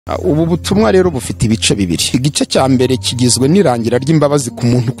Ubu butumwa rero bufite ibice bibiri. Igice cya mbere kigizwe n'irangira ry'imbabazi ku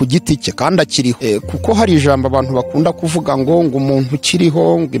muntu ku giti cye kandi akiriho, kuko hari ijambo abantu bakunda kuvuga ngo umuntu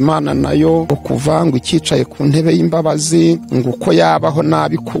ukiriho ngo Imana nayo kuva ngo ikicaye ku ntebe y'imbabazi ngo uko yabaho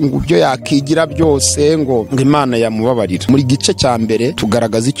nabi ngo ibyo yakigira byose ngo Imana yamubabarira. Muri gice cya mbere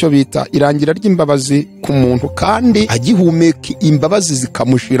tugaragaza icyo bita irangira ry'imbabazi ku muntu kandi agihumeka imbabazi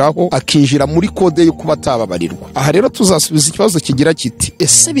zikamushiraho akinjira muri kode yo kuba atababarirwa. Aha rero tuzasubiza ikibazo kigira kiti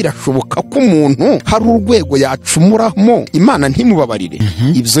ese birashoboka ko umuntu hari urwego yacumuramo Imana ntimubabarire?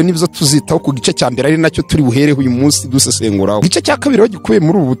 Ibyo nibyo tuzitaho ku gice cya mbere ari nacyo turi buhereho uyu munsi dusesenguraho. Igice cya kabiri gikubiye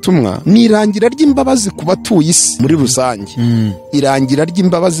muri ubu butumwa ni irangira ry'imbabazi ku batuye isi muri rusange. Irangira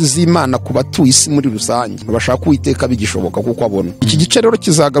ry'imbabazi z'Imana ku batuye isi muri rusange bashaka Uwiteka bigishoboka kuko abona. Iki gice rero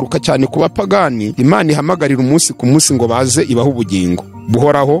kizagaruka cyane ku bapagani Imana ihamagarira umunsi ku munsi ngo baze ibaho ubugingo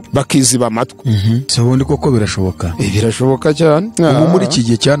buhoraho bakiziba amatwi. Ubundi koko birashoboka? Birashoboka cyane ubu muri iki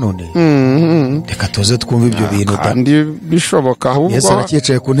gihe cya none. Reka tuze twumve ibyo bintu kandi bishoboka. Ahubwo Yesu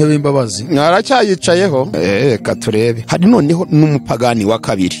aracyicaye ku ntebe y'imbabazi. Aracyayicayeho. Reka turebe. Hari noneho n'umupagani wa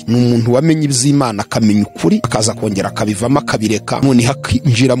kabiri, ni umuntu wamenye iby'Imana akamenya ukuri akaza kongera akabivamo akabireka none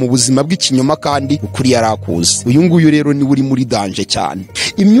hakinjira mu buzima bw'ikinyoma kandi ukuri yarakuze. Uyu nguyu rero ni uri muri danje cyane.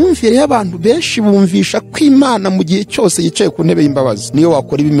 Imyumvire y'abantu benshi bumvisha ko Imana mu gihe cyose yicaye ku ntebe y'imbabazi niyo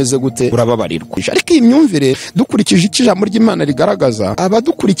wakora ibimeze gute urababarirwa. Ariko iyi myumvire dukurikije ijambo ry'Imana rigaragaza,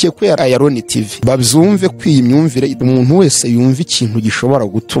 abadukurikiye kuri AYALONI TV babyumve ko iyi myumvire umuntu wese yumva ikintu gishobora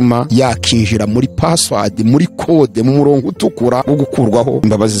gutuma yakinjira muri password, muri code, mu murongo utukura wo gukurwaho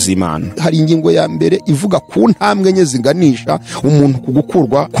imbabazi z'Imana. Hari ingingo ya mbere ivuga ku ntambwe enye ziganisha umuntu ku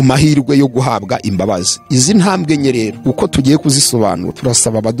gukurwa ku mahirwe yo guhabwa imbabazi. Izi ntambwe enye rero uko tugiye kuzisobanura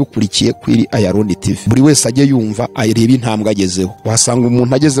turasaba abadukurikiye kuri AYALONI TV buri wese ajye yumva ayireba intambwe agezeho. Wasanga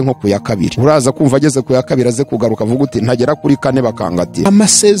umuntu ageze nko ku ya kabiri, uraza kumva ageze ku ya kabiri aze kugaruka avuga uti ntagera kuri kane bakangati.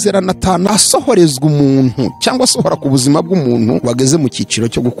 Amasezerano atanu asohorezwa umuntu cyangwa asohora ku buzima bw'umuntu wageze mu cyiciro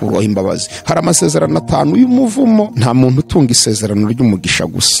cyo gukurwaho imbabazi. Hari amasezerano atanu y'umuvumo. Nta muntu utunga isezerano ry'umugisha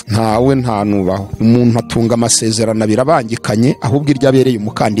gusa, ntawe ntanubaho. Umuntu atunga amasezerano birabangikanye, ahubwo iryabereye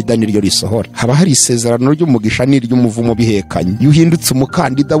umukandida niryo risohora. Haba hari isezerano ry'umugisha n'iry'umuvumo bihekanye. Iyo uhindutse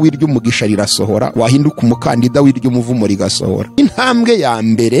umukandida w'iry'umugisha rirasohora, wahinduka umukandida w'iry'umuvumo rigasohora. Intambwe ya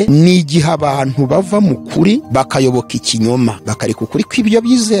mbere ni igihe abantu bava mu kuri bakayoboka ikinyoma, bakareka ukuri kw'ibyo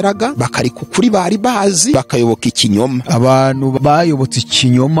bizeraga, bakareka ukuri bari bazi, bakayoboka ikinyoma. Abantu bayobotse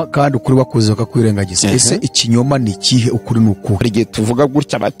ikinyoma kandi ukuri bakuze bakakwirengagiza. Ese ikinyoma ni ikihe, ukuri ni uku? Hari igihe tuvuga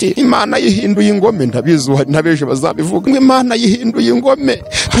gutya bati Imana yihinduye ingome, ntabizi ntabeje bazabivuga ngo Imana yihinduye ingome,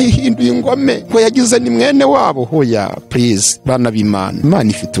 yihinduye ingome ko yagize ni mwene wabo. Hoya please bana b'Imana, Imana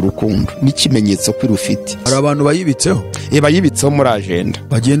ifite urukundo n'ikimenyetso ko irufite. Hari abantu bayibitseho bayibitseho muri agenda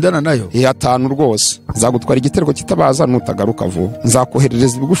bagendana nayo. Atanu rwose. Nzagutwara igitereko kitabaza nutagaruka vuba,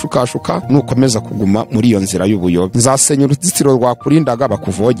 nzakoherereza ibigushukashuka nukomeza kuguma muri iyo nzira y'ubuyobe, nzasenya uruzitiro rwakurindaga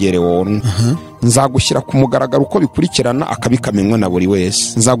bakuvogere wowe. Nzagushyira ku mugaragaro uko bikurikirana akabikamenywa na buri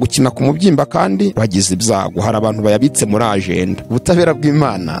wese. Nzagukina ku mubyimba kandi wagize ibyago. Hari abantu bayabitse muri agenda. Ubutabera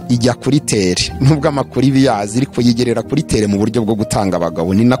bw'Imana ijya kuri tere, nubwo amakuru ibiyazi ariko yigerera kuri tere mu buryo bwo gutanga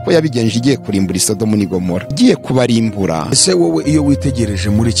abagabo. Ni nako yabigenje igiye kurimbura Sodomu n'Igomora, igiye kubarimbura. Ese wowe iyo witegereje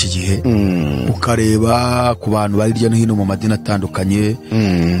muri iki gihe ukareba ku bantu bari hirya no hino mu madini atandukanye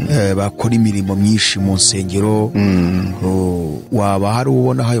bakora imirimo myinshi mu nsengero, waba hari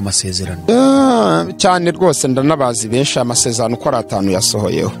ubona ayo masezerano? Cyane rwose, ndanabazi benshi amasezerano uko ari atanu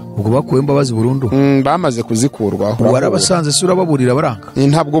yasohoyeho. Ubwo bakuwe imbabazi burundu? Bamaze kuzikurwaho. Warabasanze se urababurira baranga?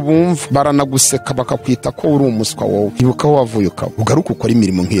 Ntabwo bumva, baranaguseka bakakwita ko uri umuswa wowe. Ibuka aho wavuye ukaba ugaruka ukora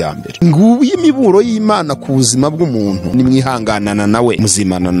imirimo nk'iya mbere. Nguyu imiburo y'Imana ku buzima bw'umuntu, nimwihanganana nawe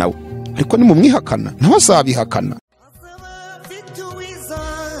muzimana nawe, ariko nimumwihakana nawe azabihakana.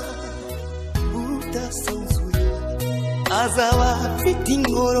 Azaba afite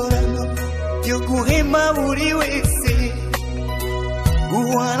ingororano yo guhema buri wese,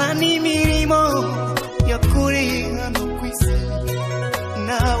 guhana n'imirimo yakoreye hano ku isi.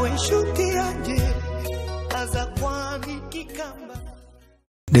 Nawe nshuti yanjye aza kwambika ikamba.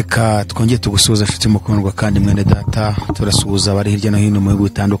 Reka twongeye tugusuhuza nshuti mukundwa kandi mwene data, turasuhuza abari hirya no hino mu bihugu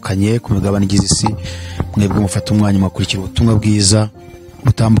bitandukanye ku migabane igize isi. Mwebwe mufata umwanya mukurikira ubutumwa bwiza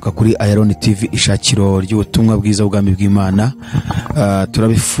butambuka kuri AYALONI TV, ishakiro ry'ubutumwa bwiza bw'ubwami bw'Imana.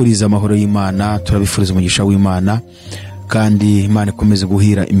 Turabifuriza amahoro y'Imana, turabifuriza umugisha w'Imana, kandi Imana ikomeze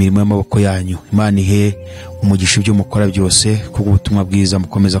guhira imirimo y'amaboko yanyu. Imana ihe umugisha ibyo mukora byose kubw'ubutumwa bwiza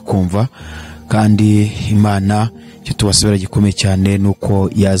mukomeza kumva, kandi Imana cyo tubasabira gikomeye cyane nuko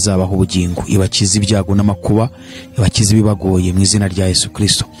yazabaho ubugingo, ibakiza ibyago n'amakuba, ibakiza ibibagoye mu izina rya Yesu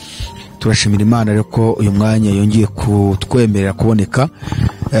Kristo. Turashimira Imana rero ko uyu mwanya yongeye kutwemerera kuboneka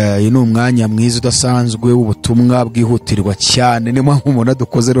Uyu ni umwanya mwiza udasanzwe w'ubutumwa bwihutirwa cyane, niyo mpamvu umuntu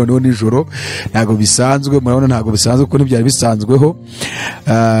dukoze noneho nijoro. Ntabwo bisanzwe, murabona ntabwo bisanzwe kuko ntibyari bisanzweho,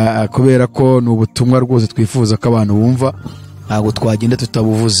 kubera ko ni ubutumwa rwose twifuza ko abantu bumva, ntabwo twagenda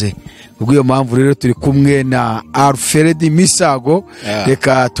tutabuvuze. Ubwo iyo mpamvu rero turi kumwe na Alfred Misago.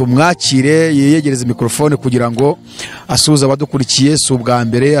 Reka tumwakire yiyegereze mikrofone kugira ngo asuhuze abadukurikiye. Si ubwa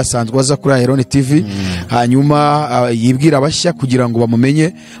mbere, asanzwe aza kuri AYALONI TV, hanyuma yibwira abashya kugira ngo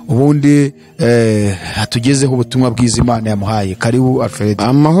bamumenye, ubundi atugezeho ubutumwa bw'Imana yamuhaye. Karibu Alfred.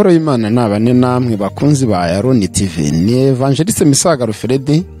 Amahoro y'Imana nabane namwe bakunzi ba AYALONI TV. Ni Evangeliste Misago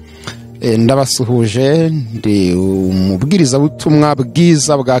Alfred, ndabasuhuje. Ndi umubwiriza w'ubutumwa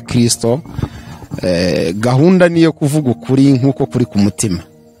bwiza bwa Kristo. Gahunda niyo kuvuga ukuri nk'uko kuri ku mutima,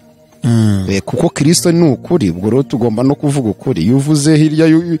 kuko Kristo ni ukuri, ubwo rero tugomba no kuvuga ukuri. Iyo uvuze hirya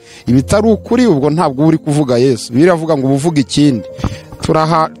ibitari ukuri, ubwo ntabwo uri kuvuga Yesu. Biravuga ngo uvuge ikindi.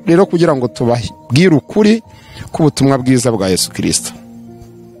 Turaha rero kugira ngo tubabwire ukuri k'ubutumwa bwiza bwa Yesu Kristo.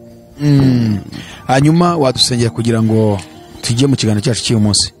 Hanyuma wadusengera kugira ngo tujye mu kiganiro cyacu cy'uyu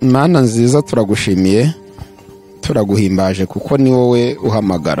munsi. Mana nziza, turagushimiye, turaguhimbaje kuko ni wowe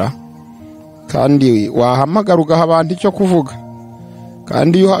uhamagara, kandi wahamagara ugaha abantu icyo kuvuga.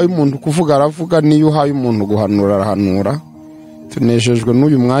 Kandi iyo uhaye umuntu kuvuga aravuga, n'iyo uhaye umuntu guhanura arahanura. Tunejejwe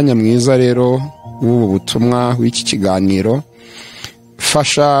n'uyu mwanya mwiza rero w'ubu butumwa w'iki kiganiro.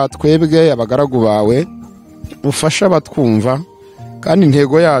 Fasha twebwe abagaragu bawe, ufasha abatwumva, kandi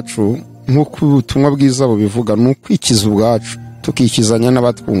intego yacu nk'uko ubutumwa bwiza bubivuga ni ukwikiza ubwacu, tukikizanya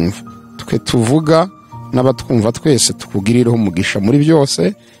n'abatwumva. Twe tuvuga n'abatwumva twese tukugirireho umugisha muri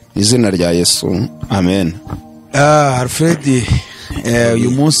byose, izina rya Yesu, amen. Alfred,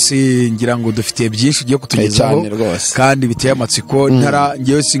 uyu munsi ngira ngo dufite byinshi ugiye kutugezaho, kandi biteye amatsiko.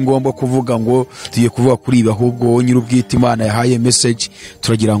 Ngewe si ngomba kuvuga ngo tugiye kuvuga kuri ibi, ahubwo nyir'ubwite Imana yahaye message.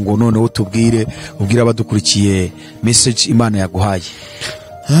 Turagira ngo noneho ubwire abadukurikiye message Imana yaguhaye.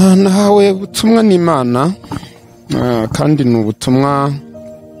 Nahawe ubutumwa n'Imana, kandi ni ubutumwa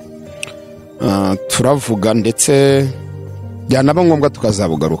turavuga, ndetse byanaba ngombwa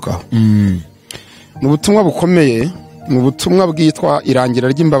tukazabugarukaho. Ni ubutumwa bukomeye, ni ubutumwa bwitwa irangira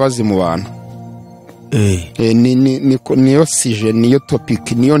ry'imbabazi mu bantu. Niyo sije, niyo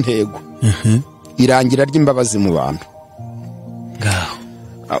topic, niyo ntego. Irangira ry'imbabazi mu bantu.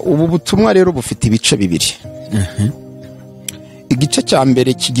 Ubu butumwa rero bufite ibice bibiri. Igice cya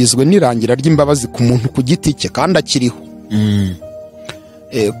mbere kigizwe n'irangira ry'imbabazi ku muntu ku giti cye kandi akiriho.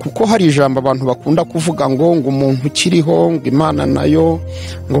 Kuko hari ijambo abantu bakunda kuvuga ngo umuntu ukiriho, ngo Imana nayo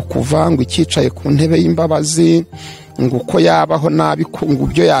ngo kuva ngo icyicaye ku ntebe y'imbabazi, ngo uko yabaho nabi, ngo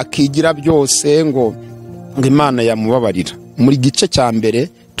ibyo yakigira byose ngo Imana yamubabarira. Muri gice cya mbere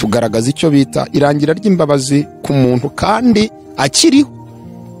tugaragaza icyo bita irangira ry'imbabazi ku muntu kandi akiriho,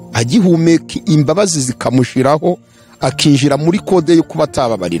 agihumeka, imbabazi zikamushiraho, akinjira muri kode yo kuba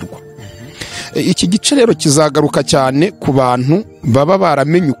atababarirwa. Iki gice rero kizagaruka cyane ku bantu baba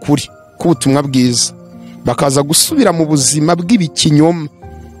baramenye ukuri k'ubutumwa bwiza, bakaza gusubira mu buzima bw'ibikinyoma.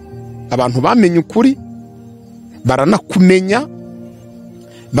 Abantu bamenye ukuri, baranakumenya,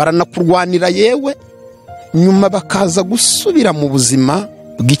 baranakurwanira, yewe nyuma bakaza gusubira mu buzima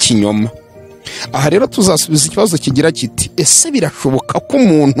bw'ikinyoma. Aha rero tuzasubiza ikibazo kigira kiti, ese birashoboka ko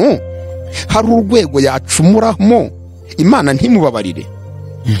umuntu hari urwego yacumuramo Imana ntimubabarire?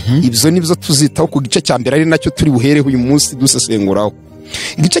 Ibyo nibyo tuzitaho ku gice cya mbere, ari nacyo turi buhereho uyu munsi dusesenguraho.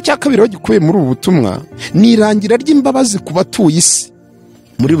 Igice cya kabiri gikubiye muri ubu butumwa ni irangira ry'imbabazi ku batuye isi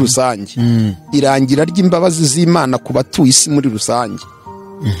muri rusange. Irangira ry'imbabazi z'Imana ku batuye isi muri rusange.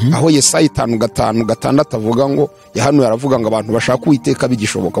 Aho Yesaya 5:5-6 avuga ngo, yahanuye aravuga ngo abantu bashaka Uwiteka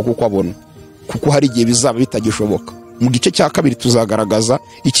bigishoboka kuko abona, kuko hari igihe bizaba bitagishoboka. Mu gice cya kabiri tuzagaragaza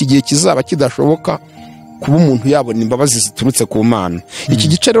iki gihe kizaba kidashoboka, kuba umuntu yabona imbabazi ziturutse ku Mana. Iki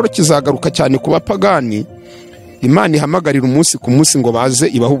gice rero kizagaruka cyane ku bapagani Imana ihamagarira umunsi ku munsi ngo baze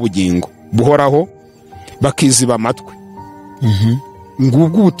ibaho ubugingo buhoraho, bakiziba amatwi.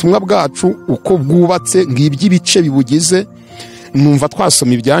 Ngubwo ubutumwa bwacu uko bwubatse, ng'iby'ibice bibugize. Numva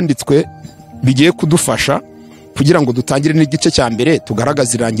twasoma ibyanditswe bigiye kudufasha kugira ngo dutangire n'igice cya mbere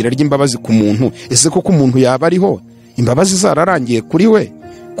tugaragaza irangira ry'imbabazi ku muntu. Ese koko umuntu yaba ariho imbabazi zararangiye kuri we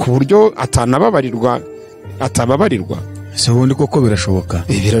ku buryo atababarirwa? Se ubundi koko birashoboka?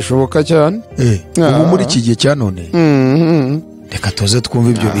 Birashoboka cyane. Ubu muri iki gihe cya none, reka tuze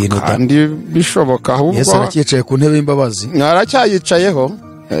twumve ibyo bintu. Kandi bishoboka, ahubwo Yesu aracyicaye ku ntebe y'imbabazi. Aracyayicayeho.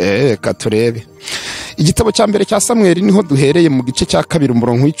 Reka turebe. Igitabo cya mbere cya Samweli niho duhereye, mu gice cya kabiri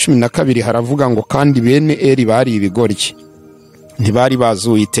umurongo w'12 haravuga ngo, kandi bene Eli bari ibigoryi, ntibari bazi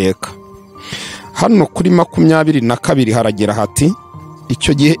Uwiteka. Hano kuri 22 haragera hati,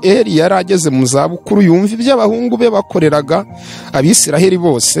 icyo gihe Eli yari ageze mu zabukuru, yumva iby'abahungu be bakoreraga Abisiraheli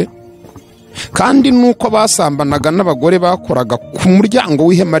bose, kandi nuko basambanaga n'abagore bakoraga ku muryango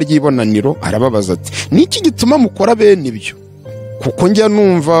w'ihema ry'ibonaniro. Arababaza ati, niki gituma mukora bene ibyo? Kuko njya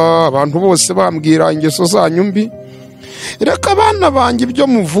numva abantu bose bambwira ingeso zanyu mbi. Reka abana banjye ibyo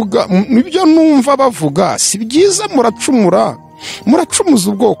muvuga, ibyo numva bavuga si byiza, muracumuza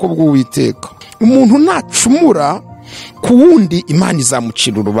ubwoko bw'Uwiteka. Umuntu nacumura ku wundi, Imana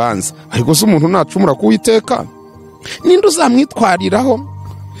izamucira urubanza. Ariko se umuntu nacumura ku Uwiteka, ninde uzamwitwariraho?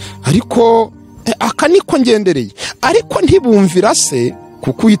 Ariko aka niko ngendereye. Ariko ntibumvira se,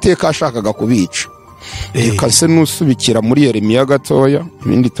 kuko Uwiteka ashakaga kubica. Reka se nusubikira muri Yeremiya gatoya,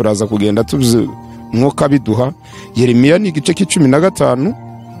 ibindi turaza kugenda tubizi mwuka biduha. Yeremiya ni igice k'15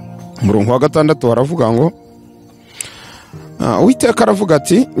 umurongo wa 6 haravuga ngo, Uwiteka aravuga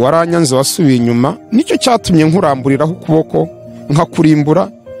ati, waranyanze wasubiye inyuma, nicyo cyatumye nkuramburiraho ukuboko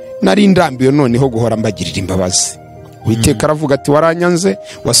nkakurimbura, nari ndambiwe noneho guhora mbagirira imbabazi. Uwiteka aravuga ati, waranyanze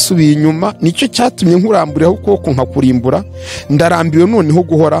wasubiye inyuma, nicyo cyatumye nkuramburiraho ukuboko nkakurimbura, ndarambiwe noneho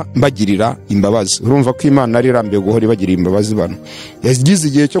guhora mbagirira imbabazi. Urumva ko Imana ari irambiwe guhora ibagirira imbabazi bano. Yagize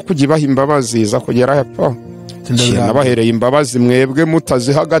igihe cyo kujya ibaha imbabazi za kugera hepfo. Nabahereye imbabazi mwebwe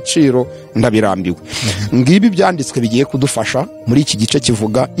mutaziha agaciro, ndabirambiwe. Ngibi byanditswe bigiye kudufasha muri iki gice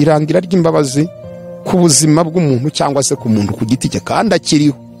kivuga irangira ry'imbabazi ku buzima bw'umuntu cyangwa se ku muntu ku giti cye kandi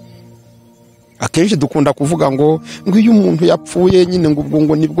akiriho. Akenshi dukunda kuvuga ngo iyo umuntu yapfuye nyine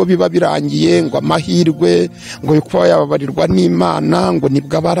ngo nibwo biba birangiye, ngo amahirwe ngo yuko yababarirwa n'Imana ngo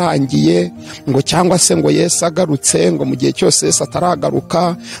nibwo abarangiye, ngo cyangwa se ngo Yesu agarutse, ngo mu gihe cyose Yesu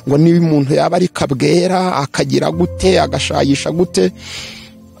ataragaruka, ngo niba umuntu yaba ari kabwera akagira gute, agashayisha gute.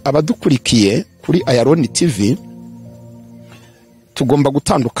 Abadukurikiye kuri AYALONI TV, tugomba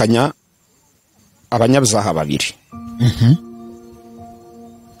gutandukanya abanyabyaha babiri.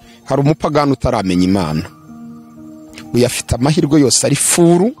 Hari umupagani utaramenya Imana, uyafite amahirwe yose ari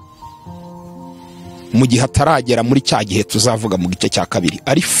furu, mu gihe ataragera muri cya gihe tuzavuga mu gice cya kabiri.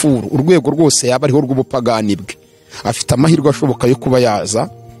 Ari furu, urwego rwose yaba ariho rw'ubupagani bwe, afite amahirwe ashoboka yo kuba yaza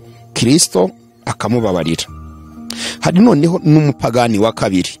Kristo akamubabarira. Hari noneho n'umupagani wa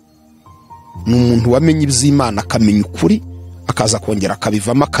kabiri, ni umuntu wamenye iby'Imana akamenya ukuri, akaza kongera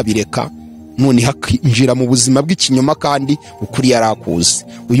akabivamo akabireka, none hakinjira mu buzima bw'ikinyoma kandi ukuri yarakuze.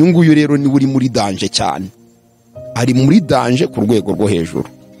 Uyu nguyu rero ni uri muri danje cyane, ari muri danje ku rwego rwo hejuru.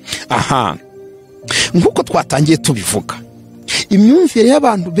 Aha, nkuko twatangiye tubivuga, imyumvire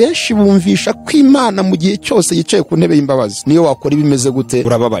y'abantu benshi bumvisha ko Imana mu gihe cyose yicaye ku ntebe y'imbabazi, niyo wakora ibimeze gute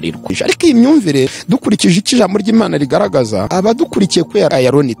urababarirwa. Ariko iyi myumvire dukurikije ijambo ry'Imana rigaragaza, abadukurikiye kuri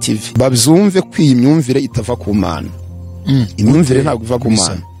AYALONI TV babyumve ko iyi myumvire itava ku Mana. Imyumvire ntabwo iva ku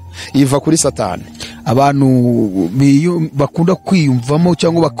Mana, iva kuri Satani. Abantu bakunda kwiyumvamo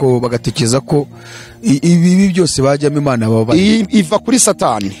cyangwa bagatekereza ko ibi byose bajyamo Imana baba iva kuri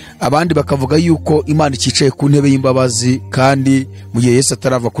Satani. Abandi bakavuga yuko Imana icicaye ku ntebe y'imbabazi, kandi mu gihe Yesu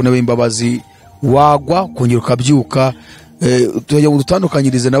atarava ku ntebe y'imbabazi wagwa kongera ukabyuka. Tujya ngo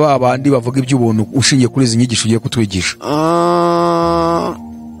dutandukanyirize na ba bandi bavuga iby'ubuntu ushingiye kuri izi nyigisho ugiye kutwigisha.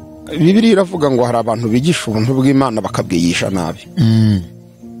 Bibiliya iravuga ngo hari abantu bigisha ubuntu bw'Imana bakabwigisha nabi,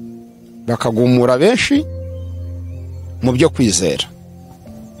 bakagumura benshi mu byo kwizera.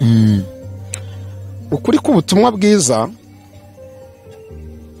 Ukuri k'ubutumwa bwiza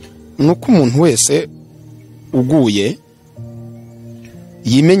ni uko umuntu wese uguye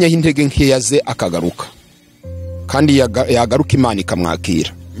yimenyaho intege nkeya ze akagaruka, kandi yagaruka Imana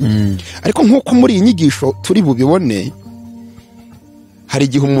ikamwakira. Ariko nk'uko muri iyi nyigisho turi bubibone, hari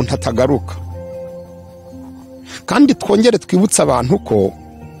igihe umuntu atagaruka. Kandi twongere twibutsa abantu ko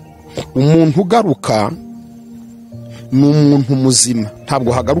umuntu ugaruka ni umuntu muzima,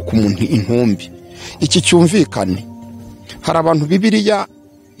 ntabwo hagaruka umuntu intumbi. Iki cyumvikane, hari abantu Bibiliya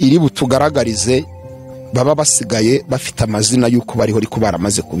iri butugaragarize baba basigaye bafite amazina y'uko bariho ariko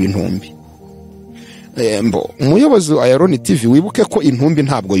baramaze kuba intumbi. Umuyobozi wa AYALONI TV wibuke ko intumbi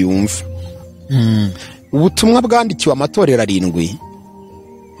ntabwo yumva. Ubutumwa bwandikiwe amatorero 7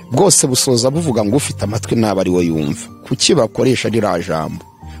 bwose busoza buvuga ngo ufite amatwi naba ari we yumva. Kuki bakoresha ririya jambo?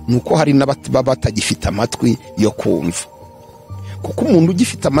 Nuko hari n'ababa batagifite amatwi yo kumva. Kuko umuntu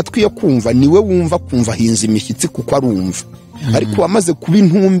ugifite amatwi yo kumva niwe wumva, kumva hinze imishyitsi kuko arumva. Ariko wamaze kuba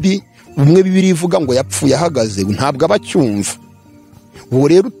intumbi, umwe Bibiliya ivuga ngo yapfuye ahagaze, ntabwo abacyumva. Uwo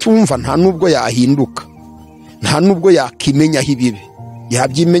rero utumva nta nubwo yahinduka, nta nubwo yakimenyaho ibibi.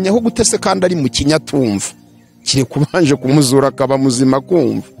 Yabyimenyaho gute se kandi ari mu kinyatumva? Kire kubanje kumuzura akaba muzima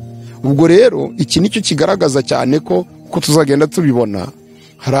kumva. Ubwo rero iki nicyo kigaragaza cyane ko tuzagenda tubibona,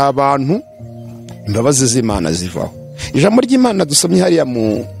 hari abantu imbabazi z'Imana zivaho. ijambo ry'Imana dusomye hariya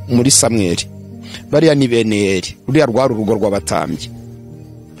muri Samweli, bariya ni bene, ruriya rwari urugo rw'abatambyi,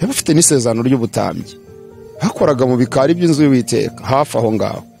 bafite n'isezerano ry'ubutambyi, bakoraga mu bikari by'inzu y'Uwiteka hafi aho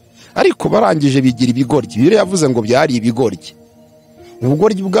ngaho, ariko barangije bigira ibigoryi. Bibiliya yavuze ngo byari ibigoryi.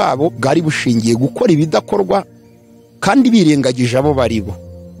 Ubugoryi bwabo bwari bushingiye gukora ibidakorwa kandi birengagije abo bari bo.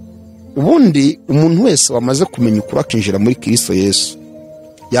 Ubundi umuntu wese wamaze kumenya ukuri akinjira muri Kristo Yesu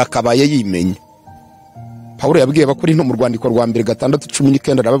yakabaye yimenya. Pawulo yabwiye abakuri no mu rwandiko rwa mbere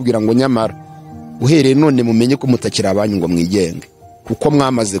 6:19 arababwira ngo nyamara uhereye none mumenye ko mutakira abanyu ngo mwigenge kuko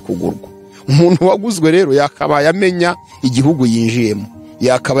mwamaze kugurwa. Umuntu waguzwe rero yakabaye amenya igihugu yinjiyemo,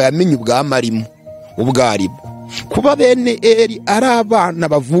 yakabaye amenya ubwami arimo ubwaribwo. Kuba bene Eli ari abana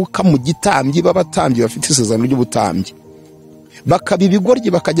bavuka mu gitambyi b'abatambyi bafite isezerano ry'ubutambyi, bakaba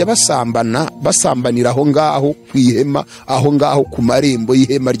ibigoryi bakajya basambanira aho ngaho kwihema, aho ngaho ku marembo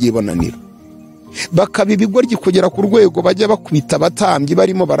y'ihema ry'ibonaniro, bakaba ibigoryi kugera ku rwego bajya bakubita abatambyi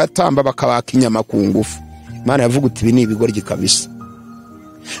barimo baratamba bakabaka inyama ku ngufu. Imana yavuga uti ibi ni ibigoryi kabisa.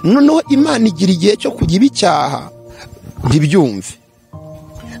 Noneho Imana igira igihe cyo kujya ibicyaha ntibyumve.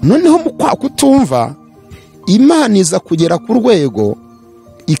 Noneho mu kwa kutumva Imana iza kugera ku rwego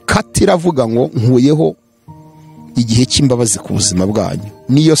ikatira avuga ngo nkuyeho igihe cy'imbabazi ku buzima bwanyu,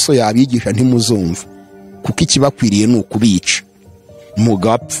 niyo so yabigisha ntimuzumva kuko ikibakwiriye ni ukubica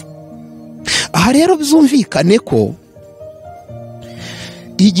mugapfa. Aha rero byumvikane ko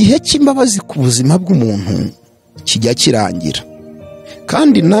igihe cy'imbabazi ku buzima bw'umuntu kijya kirangira.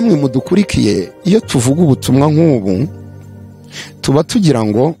 Kandi namwe mudukurikiye, iyo tuvuga ubutumwa nk'ubu tuba tugira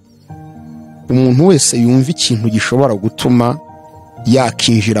ngo umuntu wese yumva ikintu gishobora gutuma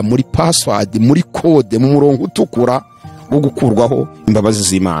yakinjira muri password, muri code, mu murongo utukura wo gukurwaho imbabazi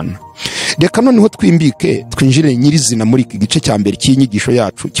z'Imana. Reka noneho twimbike twinjire nyirizina muri iki gice cya mbere cy'inyigisho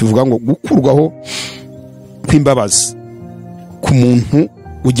yacu kivuga ngo gukurwaho kw'imbabazi ku muntu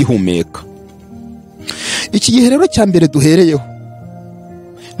ugihumeka. Iki gihe rero cya mbere duhereyeho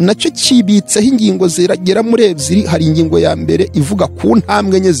nacyo kibitseho ingingo ziragera muri ebyiri. Hari ingingo ya mbere ivuga ku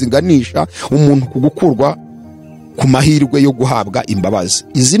ntambwe enye ziganisha umuntu ku gukurwa ku mahirwe yo guhabwa imbabazi.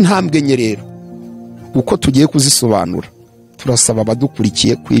 Izi ntambwe enye rero uko tugiye kuzisobanura, turasaba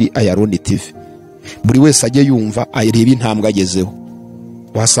abadukurikiye kuri AYALONI TV buri wese ajye yumva ayireba intambwe agezeho.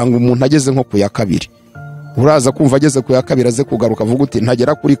 Wasanga umuntu ageze nko ku ya kabiri, uraza kumva ageze ku ya kabiri aze kugaruka avuga uti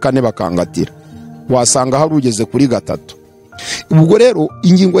ntagera kuri 4 bakangatira, wasanga hari ugeze kuri 3. Ubwo rero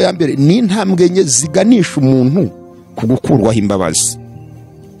ingingo ya mbere ni intambwe enye ziganisha umuntu ku gukurwaho imbabazi.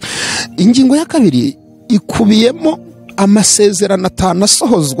 Ingingo ya kabiri ikubiyemo amasezerano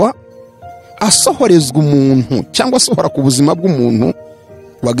 5 asohorezwa umuntu cyangwa asohora ku buzima bw'umuntu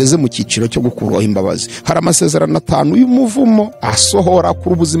wageze mu cyiciro cyo gukurwaho imbabazi. Hari amasezerano 5 y'umuvumo asohora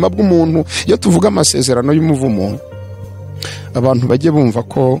ku buzima bw'umuntu. Iyo tuvuga amasezerano y'umuvumo, abantu bajye bumva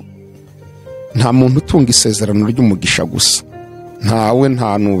ko nta muntu utunga isezerano ry'umugisha gusa, ntawe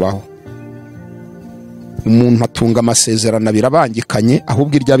ntanubaho. Umuntu atunga amasezerano birabangikanye,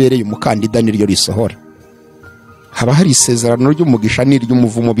 ahubwo iryabereye umukandida niryo risohora. Haba hari isezerano ry'umugisha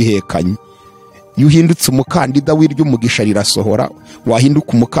n'iry'umuvumo bihekanye. Iyo uhindutse umukandida w'iry'umugisha rirasohora,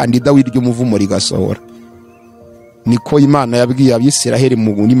 wahinduka umukandida w'iry'umuvumo rigasohora. Niko Imana yabwiye Abisiraheli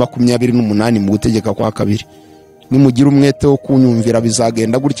mu 28 mu gutegeka kwa 2, nimugira umwete wo kunyumvira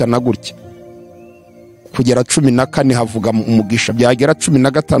bizagenda gutya na gutya. Kugera 14 havuga umugisha, byagera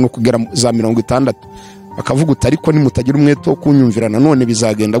 15 kugera za 60 bakavuga uti ariko nimutagira umwete wo kunyumvira nanone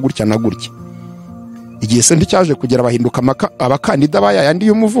bizagenda gutya na gutya. Igihe se ndicyaje kugera bahinduka abakandida bayandi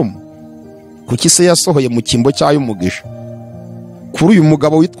y'umuvumo. Kuki se yasohoye mu kimbo cyayo umugisha? Kuri uyu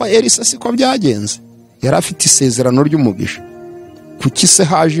mugabo witwa Elisa siko byagenze, yari afite isezerano ry'umugisha. Kuki se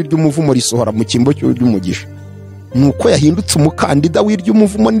haje iry'umuvumo risohora mu kimbo cy'umugisha? Nuko yahindutse umukandida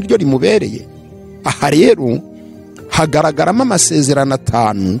w'iry'umuvumo niryo rimubereye. Aha rero hagaragaramo amasezerano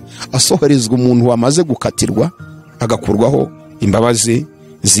 5 asohorezwa umuntu wamaze gukatirwa agakurwaho imbabazi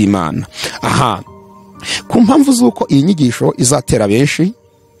z'Imana. Aha ku mpamvu z'uko iyi nyigisho izatera benshi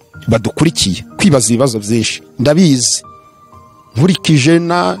badukurikiye kwibaza ibibazo byinshi, ndabizi nkurikije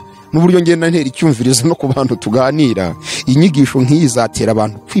n'uburyo ngenda ntera icyumvirizo no ku bantu tuganira, inyigisho nk'iyi izatera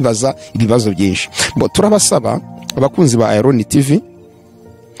abantu kwibaza ibibazo byinshi. Turabasaba abakunzi ba AYALONI TV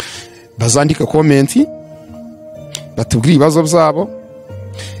bazandika komenti batubwire ibibazo byabo,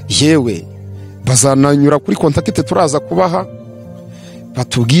 yewe bazananyura kuri kontakite turaza kubaha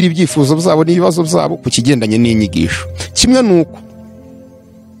batubwire ibyifuzo byabo n'ibibazo byabo ku kigendanye n'inyigisho. Kimwe nuko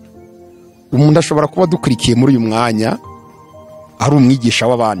umuntu ashobora kuba dukurikiye muri uyu mwanya ari umwigisha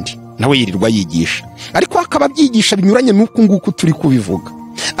w'abandi, nawe yirirwa yigisha, ariko akaba byigisha binyuranye n'uko nguko turi kubivuga.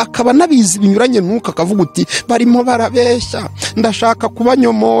 akaba nabizi binyuranye nuko akavuga uti barimo barabeshya, ndashaka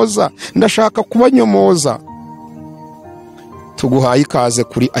kubanyomoza. Tuguhaye ikaze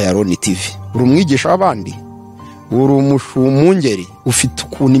kuri AYALONI TV. Uri umwigisha w'abandi, uri umushumungeri, ufite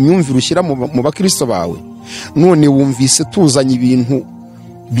ukuntu imyumvire ushyira mu bakristo bawe, none wumvise tuzanye ibintu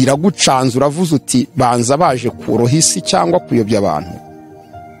biragucanza, uravuze uti banza baje kuroha isi cyangwa kuyobya abantu.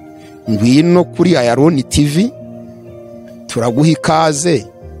 Ngwino kuri AYALONI TV, turaguha ikaze,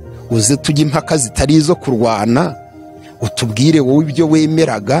 uze tujye impaka zitari izo kurwana, utubwire wowe ibyo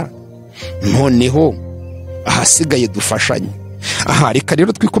wemeraga, noneho ahasigaye dufashanye. Reka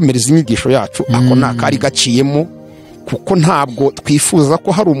rero twikomereza inyigisho yacu. Ako nakari gaciyemo, kuko ntabwo twifuza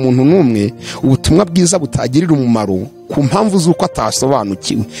ko hari umuntu n'umwe ubutumwa bwiza butagirira umumaro ku mpamvu z'uko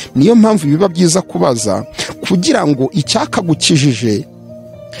atasobanukiwe. Niyo mpamvu biba byiza kubaza, kugira ngo icyakagukijije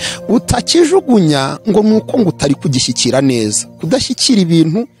utakijugunya ngo nuko ngo utari kugishyikira neza. Kudashyikira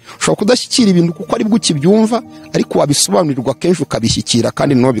ibintu, ushobora kudashyikira ibintu kuko ari bwo ukibyumva, ariko wabisobanurirwa kenshi ukabishyikira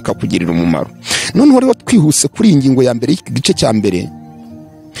kandi no bikakugirira umumaro. Noneho rero twihuse kuri iyi ngingo ya mbere y'iki gice cya mbere,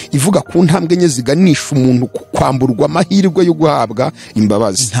 ivuga ku ntambwe enye ziganisha umuntu kwamburwa amahirwe yo guhabwa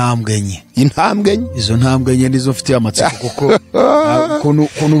imbabazi. Intambwe enye. Izo ntambwe enye nizo mfite amatsiko, kuko ukuntu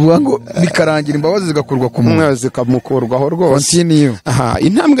uvuga ngo bikarangira imbabazi zigakurwa ku muntu, zikamukurwaho rwose.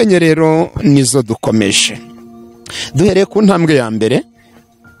 Intambwe enye rero nizo dukomeje. Duhereye ku ntambwe ya mbere,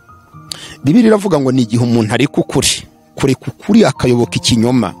 Bibiliya iravuga ngo ni igihe umuntu ari kukuri akayoboka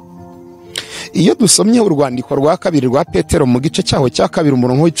ikinyoma. Iyo dusomye urwandiko rwa kabiri rwa Petero mu gice cyaho cya kabiri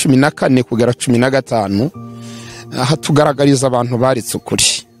umurongo w'14 kugera 15, aha tugaragariza abantu baretse ukuri,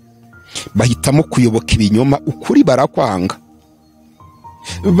 bahitamo kuyoboka ibinyoma. Ukuri barakwanga,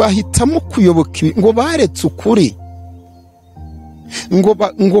 bahitamo kuyoboka ngo baretse ukuri,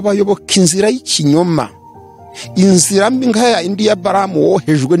 ngo bayoboka inzira y'ikinyoma, inzira mbi nkaya indi ya Baramu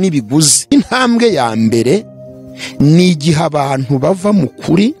wohejwe n'ibiguzi. Intambwe ya mbere ni igihe abantu bava mu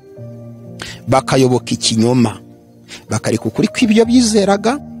kuri bakayoboka ikinyoma, bakareka ukuri kw'ibyo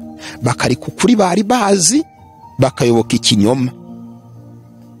bizeraga, bakareka ukuri bari bazi, bakayoboka ikinyoma.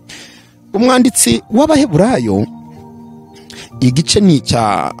 Umwanditsi w'Abaheburayo igice ni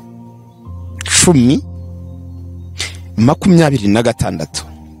icya 10:26,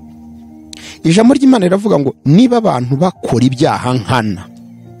 ijambo ry'Imana riravuga ngo niba abantu bakora ibyaha nkana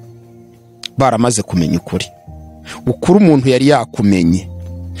baramaze kumenya ukuri umuntu yari yakumenye,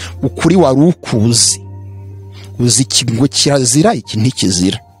 ukuri wari ukuzi, uzi ikintu kirazira iki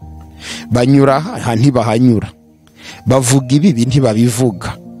ntikizira, banyura aha ntibahanyura, bavuga ibi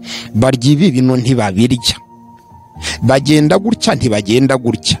ntibabivuga, barya ibi bino ntibabirya, bagenda gutya ntibagenda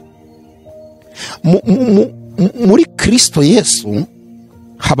gutya. Muri Kristo Yesu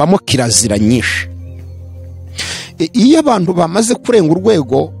habamo kirazira nyinshi. Iyo abantu bamaze kurenga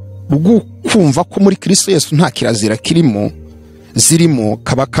urwego rwo kumva ko muri Kristo Yesu nta kirazira zirimo,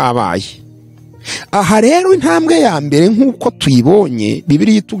 kaba kabaye. Aha rero intambwe ya mbere nk'uko tuyibonye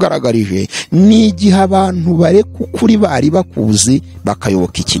Bibiliya itugaragarije, ni igihe abantu bareka ukuri bari bakuzi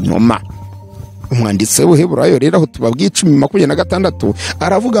bakayoboka ikinyoma. Umwanditsi w'Abaheburayo rero aho tubabwiye 10:26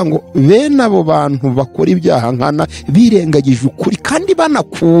 aravuga ngo bene abo bantu bakora ibyaha nkana birengagije ukuri kandi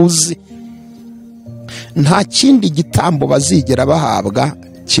banakuzi, nta kindi gitambo bazigera bahabwa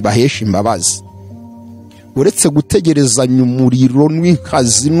kibahesha imbabazi uretse gutegerezanya umuriro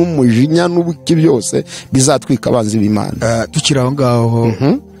n'inkazi n'umujinya n'ubuki byose bizatwika abanzi b'Imana. Tukiri aho ngaho,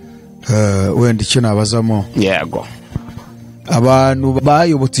 wenda icyo nabazamo, yego, abantu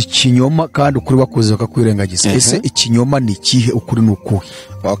bayobotse ikinyoma kandi ukuri bakuze bakakwirengagiza. Ese ikinyoma ni ikihe, ukuri ni ukuhe?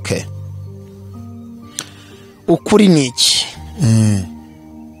 Okay, ukuri ni iki?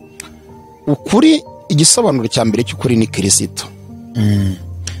 Ukuri, igisobanuro cya mbere cy'ukuri ni Kristo.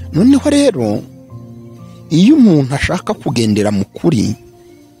 Noneho rero iyo umuntu ashaka kugendera mu kuri,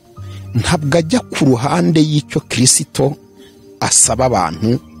 ntabwo ajya ku ruhande y'icyo Kristo asaba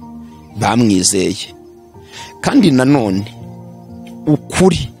abantu bamwizeye. Kandi nanone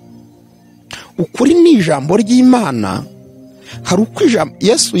ukuri ni ijambo ry'Imana. Hari uko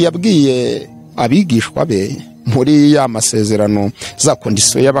Yesu yabwiye abigishwa be muri ya masezerano, za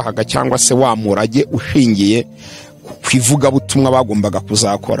kondisiyo yabahaga cyangwa se wa murage ushingiye ku ivugabutumwa bagombaga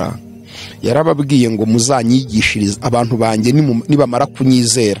kuzakora. Yarababwiye ngo muzanyigishirize abantu banjye nibamara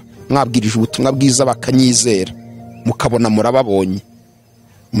kunyizera, mwabwirije ubutumwa bwiza bakanyizera, mukabona murababonye,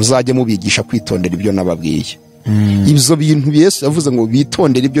 muzajye mubigisha kwitondera ibyo nababwiye. Ibyo bintu Yesu yavuze ngo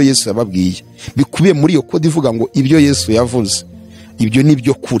bitondere ibyo Yesu yababwiye, bikubiye muri iyo kode ivuga ngo ibyo Yesu yavuze ibyo ni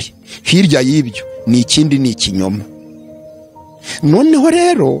byo kuri, hirya y'ibyo ni ikindi, ni ikinyoma. noneho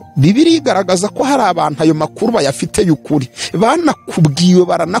rero Bibiliya igaragaza ko hari abantu ayo makuru bayafite y'ukuri, banakubwiwe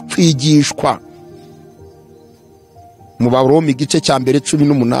baranakwigishwa. Mu Baroma igice cya mbere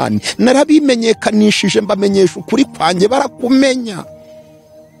 18, narabimenyekanishije mbamenyesha ukuri kwanjye, barakumenya.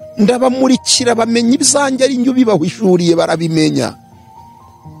 Ndabamurikira bamenya ibyanjye ari njye ubibahishuriye, barabimenya.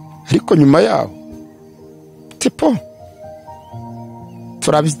 Ariko nyuma yaho tipo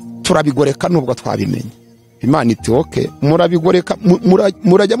turabigoreka nubwo twabimenye. Imana iti okay, murabigoreka,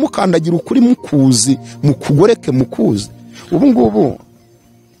 murajya mukandagira ukuri mukuzi, mukugoreke mukuzi. Ubu ngubu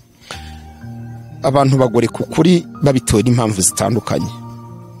abantu bagoreka ukuri babitewe n'impamvu zitandukanye,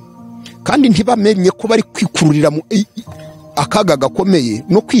 kandi ntibamenye ko bari kwikururira akaga gakomeye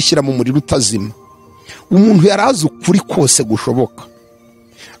no kwishyira mu muriro utazima. Umuntu yarazi ukuri kose gushoboka,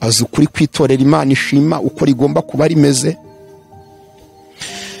 azi ukuri kwitorera Imana ishima uko rigomba kuba rimeze,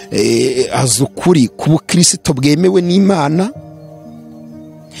 azi ukuri ku bukristo bwemewe n'Imana,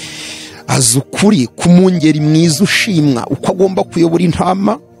 azi ukuri ku mwungeri mwiza ushimwa uko agomba kuyobora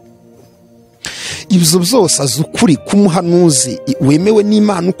intama. Ibyo byose azi ukuri ku muhanuzi wemewe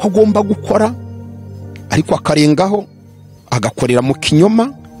n'Imana uko agomba gukora, ariko akarengaho agakorera mu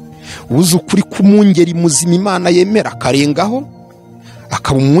kinyoma. Uzi ukuri ku mwungeri muzima Imana yemera, akarengaho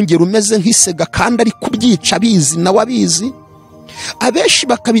akaba umwungeri umeze nk'isega kandi ari kubyica abizi nawe abizi. Abenshi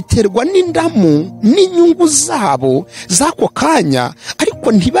bakabiterwa n'indamu n'inyungu zabo z'ako kanya,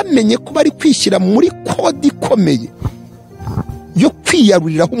 ariko ntibamenye ko bari kwishyira muri kode ikomeye yo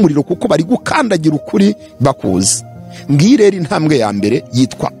kwiyaruriraho umuriro, kuko bari gukandagira ukuri bakuzi. Ngiyi rero intambwe ya mbere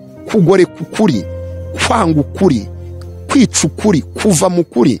yitwa kugoreka ukuri, kwanga ukuri, kwica ukuri, kuva mu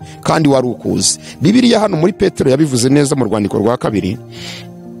kuri kandi wari ukuzi. Bibiliya hano muri Petero yabivuze neza mu rwandiko rwa 2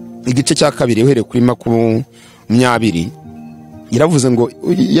 igice cya 2 uhereye kuri 20, yaravuze ngo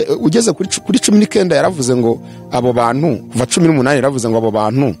ugeze kuri 19 yaravuze ngo abo bantu, kuva 18 yaravuze ngo abo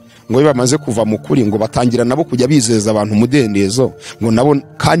bantu ngo bamaze kuva mu kuri ngo batangira nabo kujya bizeza abantu umudendezo, ngo nabo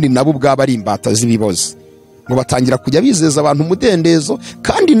kandi nabo ubwabo ari imbata z'ibibozi. Ngo batangira kujya bizeza abantu umudendezo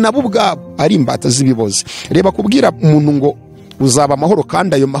kandi nabo ubwabo ari imbata z'ibibozi. Reba kubwira umuntu ngo uzaba amahoro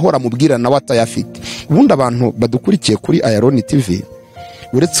kandi ayo mahoro amubwira nawe atayafite. Ubundi abantu badukurikiye kuri AYALONI TV,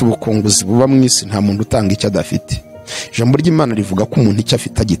 uretse ubukunguzi buba mu isi, nta muntu utanga icyo adafite. Ijambo ry'Imana rivuga ko umuntu icyo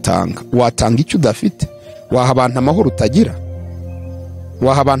afite agitanga. Watanga icyo udafite? Waha abantu amahoro utagira?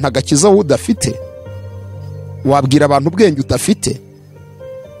 Waha abantu agakiza wowe udafite? Wabwira abantu ubwenge udafite?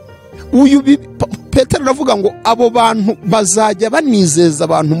 Uyu Petero aravuga ngo abo bantu bazajya banizeza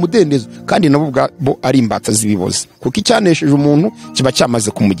abantu umudendezo kandi nabo ubwabo ari imbata z'ibibozi, kuko icyanesheje umuntu kiba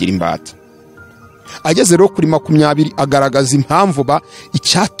cyamaze kumugira imbata. Ageze rero kuri 20 agaragaza impamvu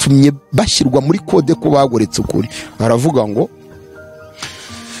icyatumye bashyirwa muri kode ko bagoretse ukuri. Aravuga ngo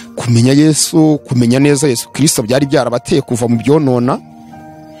kumenya Yesu, kumenya neza Yesu Kristo byari byarabateye kuva mu byonona,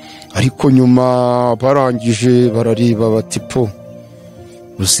 ariko nyuma barangije barariba batipo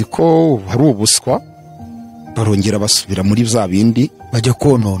uziko hari ubuswa, barongera basubira muri bya bindi bajya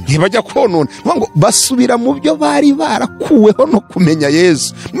konona. Ntibajya konona, ngo basubira mu byo bari barakuweho no kumenya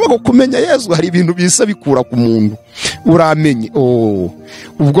Yesu. Ngo kumenya Yesu hari ibintu bisa bikura ku muntu. Uramenye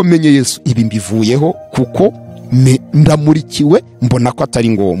ubwo menye Yesu ibi mbivuyeho kuko ndamurikiwe, mbona ko atari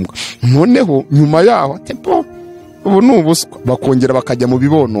ngombwa. Noneho nyuma yaho tempo ubu n'ubuswa, bakongera bakajya mu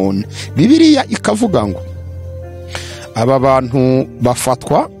bibonone. Bibiliya ikavuga ngo aba bantu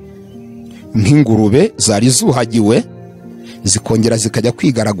bafatwa nk'ingurube zari zuhagiwe, zikongera zikajya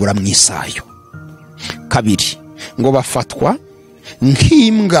kwigaragura mu isayo. 2 ngo bafatwa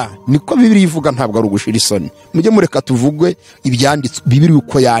nk'imbwa, niko Bibiliya ivuga, ntabwo ari ugushira isoni. Mujye mureka tuvugwe ibyanditswe Bibiliya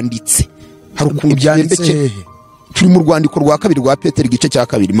uko yanditse. Hari ukuntu byanditse. Turi mu rwandiko rwa 2 rwa Petero igice cya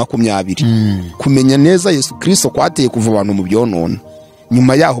 2:20. Kumenya neza Yesu Kristo kwateye kuva abantu mu byonona.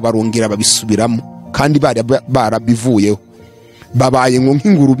 Nyuma yaho barongera babisubiramo kandi barabivuyeho. Babaye ngo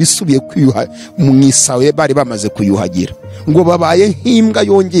nk'ingurube isubiye kwiyuha mu isayo bari bamaze kuyuhagira. Ngo babaye nk'imbwa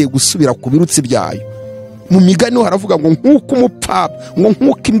yongeye gusubira ku birutsi byayo. Mu migani haravuga ngo nk'uko umupfapfa, ngo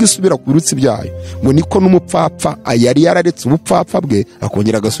nk'uko imbwa isubira ku birutsi byayo, ngo niko n'umupfapfa yari yararetse ubupfapfa bwe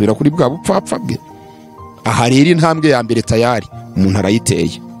akongera agasubira kuri bwa bupfapfa bwe. Aha rero intambwe ya mbere tayari umuntu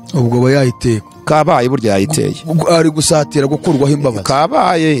arayiteye. Ubwo bayayiteye kabaye burya yayiteye, ari gusatira gukurwaho imbabazi.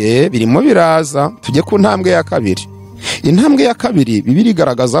 Kabaye birimo biraza. Tujye ku ntambwe ya 2. Intambwe ya 2 Bibiliya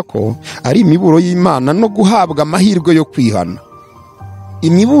igaragaza ko ari imiburo y'Imana no guhabwa amahirwe yo kwihana.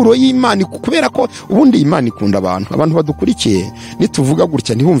 imiburo y'Imana, kubera ko ubundi Imana ikunda abantu badukurikiye nituvuga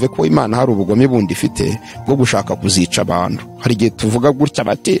gutya ntibumve ko Imana hari ubugome bundi ifite bwo gushaka kuzica abantu. Hari igihe tuvuga gutya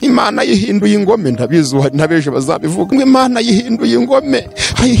bati Imana yihinduye ingome, ntabeje bazabivuga ngo Imana yihinduye ingome,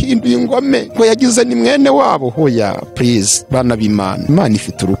 yihinduye ingome ngo yagize ni mwene wabo. Hoya, please bana b'Imana, Imana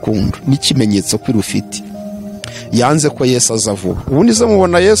ifite urukundo n'ikimenyetso ko irufite. Yanze ko Yesu azavuga. Ubundi se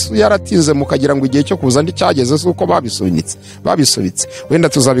mubona Yesu yaratinze mukagira ngo igihe cyo kuza ndi cyageze, suko babisubitse. Wenda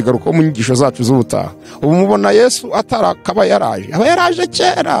tuzabigaruka mu nyigisho zacu z'ubutaha. Ubu mubona Yesu atarakaba yaraje. Aba yaraje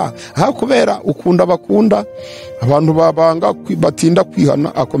kera. Aha kubera ukunda bakunda abantu babanga batinda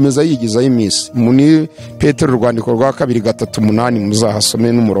kwihana, akomeza yigizayo iminsi. Muni Petero rwandiko rwa 2:3-8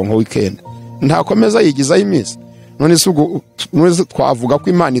 muzahasome n'umurongo w'ikenda. Ntakomeza yigizayo iminsi. None sugo twavuga ko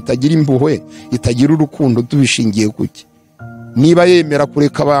Imana itagira impuhwe, itagira urukundo, tubishingiye kuki? Niba yemera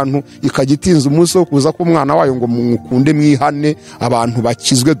kureka abantu ikagitinza umunsi wo kuza ko umwana wayo ngo mukunde mwihane, abantu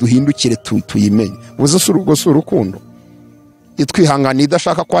bakizwe duhindukire tuyimenye. Ubuze si urukundo? Itwihangana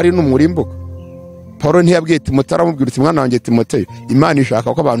idashaka ko ari n'umurimbuka. Paulo ntiyabwiye Timoteyo, aramubwira uti mwana wanjye Timoteyo, Imana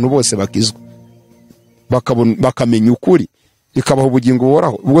ishaka ko abantu bose bakizwa, bakamenya ukuri, ikabaho ubugingo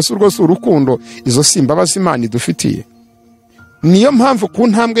buhoraho. Ubwo si rwose urukundo? Izo si imbabazi Imana idufitiye. Niyo mpamvu ku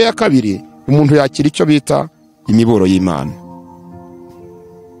ntambwe ya kabiri umuntu yakira icyo bita imiburo y'Imana.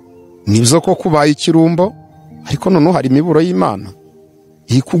 Nibyo ko kubaye ikirumbo, ariko noneho hari imiburo y'Imana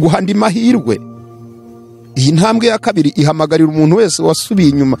ikuguha andi mahirwe. Iyi ntambwe ya kabiri ihamagarira umuntu wese wasubiye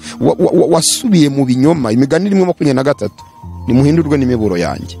inyuma, wasubiye mu binyoma. Imigani 1:23, nimuhindurwe n'imiburo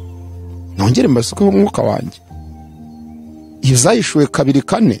yanjye, nongere mbasukeho umwuka wanjye. Izayishuwe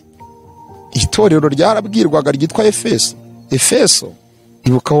 2:4. Itorero ryarabwirwaga ryitwa Efeso,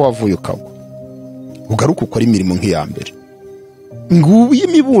 ibuka aho wavuye ukagwa, ugaruka ukora imirimo nk'iya mbere. Ngubu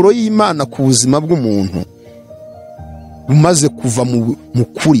y'imiburo y'Imana ku buzima bw'umuntu umaze kuva mu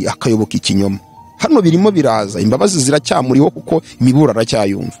kuri akayoboka ikinyoma. Hano birimo biraza, imbabazi ziracyamuriho kuko imiburo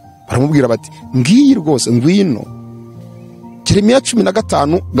aracyayumva. Baramubwira bati ngiyi rwose ngwino. Yeremiya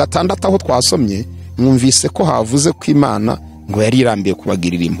 15:6 aho twasomye, mwumvise ko havuze ko Imana ngo yari irambiye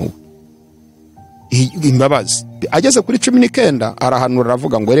kubagirira impuhwe, imbabazi. Ageze kuri 19 arahanura,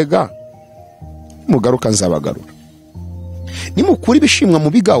 aravuga ngo erega mugaruka nzabagarura, nimukura ibishimwa mu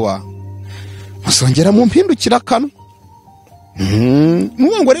bigawa muzongera mu mpindukira kanwa.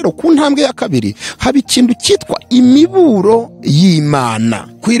 Ngo rero ku ntambwe ya kabiri haba ikintu cyitwa imiburo y'Imana.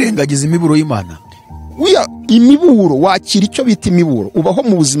 Kwirengagiza imiburo y'Imana, imiburo, wakira icyo bita imiburo, ubaho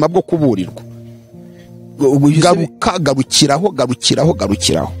mu buzima bwo kuburirwa. Garukiraho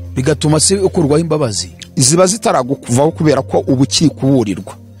bigatuma se ukurwaho imbabazi ziba zitaragukuvaho kubera ko ubu ukiri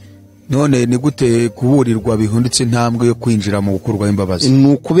kuburirwa. None ni gute kuburirwa bihunditse intambwe yo kwinjira mu gukurwaho imbabazi?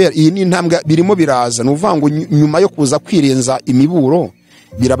 Ni ukubera iyi ni intambwe birimo biraza. Ni uvuga ngo nyuma yo kuza kwirenza imiburo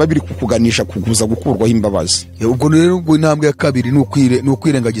biraba biri kukuganisha kuguza gukurwaho imbabazi. Ubwo rero ngo intambwe ya kabiri ni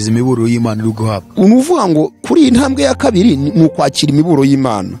ukwirengagiza imiburo y'Imana iri guhabwa. Unuvuga ngo kuri iyi ntambwe ya kabiri ni ukwakira imiburo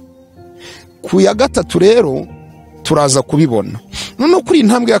y'Imana. Ku ya gatatu rero turaza kubibona. None kuri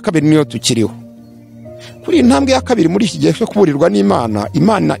intambwe ya kabiri niyo tukiriho. Kuri intambwe ya kabiri muri iki gihe cyo kuburirwa n'Imana,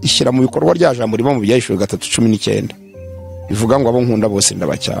 Imana ishyira mu bikorwa rya jambo riba mu byayishuwe 3:19. Bivuga ngo abo nkunda bose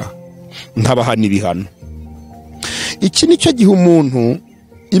ndabacyaha, ntabahana ibihano. Iki nicyo gihe umuntu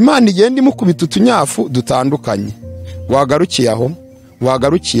Imana igenda imukubita utunyafu dutandukanye. Wagarukiye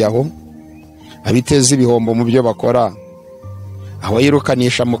aho abiteza ibihombo mu byo bakora, aho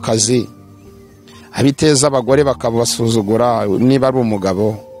yirukanisha mu kazi, abiteza abagore bakabasuzugura niba ari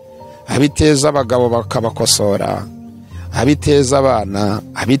umugabo, abiteza abagabo bakabakosora, abiteza abana,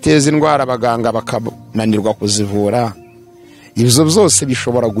 abiteza indwara abaganga bakananirwa kuzivura. Ibyo byose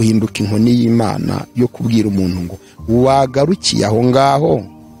bishobora guhinduka inkoni y'Imana yo kubwira umuntu ngo wagarukiye aho ngaho,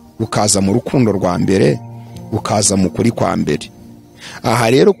 ukaza mu rukundo rwa mbere, ukaza mu kuri kwa mbere. Aha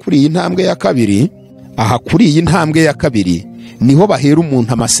rero kuri iyi ntambwe ya kabiri niho bahera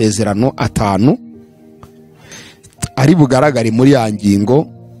umuntu amasezerano 5 ari bugaragare muri ya ngingo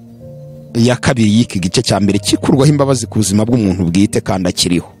ya kabiri y'iki gice cya mbere kikurwaho imbabazi ku buzima bw'umuntu bwite kandi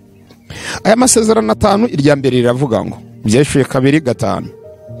akiriho. Aya masezerano 5, irya mbere riravuga ngo byeshuye 2:5,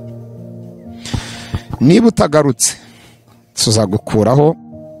 niba utagarutse tuzagukuraho,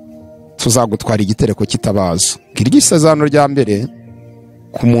 tuzagutwara igitereko kitabaza. Iryo isezerano rya mbere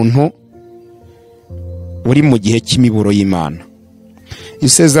ku muntu uri mu gihe cy'imiburo y'Imana.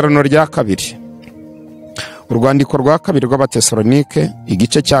 Isezerano rya kabiri, urwandiko rwa kabiri rw'Abatesalonike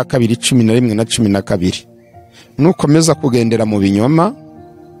igice cya 2:11-12, nukomeza kugendera mu binyoma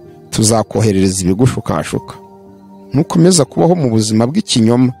tuzakoherereza ibigushukashuka. Nukomeza kubaho mu buzima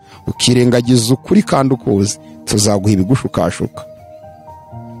bw'ikinyoma ukirengagiza ukuri kandi ukuzi, tuzaguha ibigushukashuka.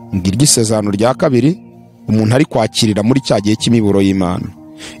 ngiryo isezerano rya kabiri umuntu ari kwakirira muri cya gihe cy'imiburo y'Imana.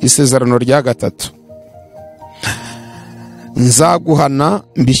 Isezerano rya gatatu, nzaguhana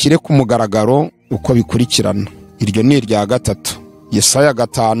mbishyire ku mugaragaro uko bikurikirana. Iryo ni irya gatatu, Yesaya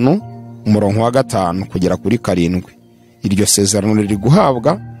 5:5 kugera kuri 7. Iryo sezerano riri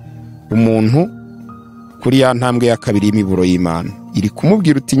guhabwa umuntu kuri ya ntambwe ya kabiri y'imiburo y'Imana, iri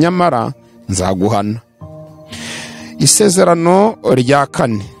kumubwira uti nyamara nzaguhana. Isezerano rya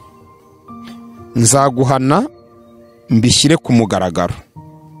kane, nzaguhana mbishyire ku mugaragaro.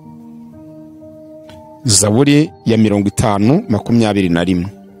 Zaburi ya 50:21.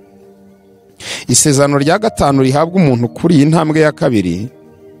 Isezerano rya gatanu rihabwa umuntu kuri iyi ntambwe ya kabiri,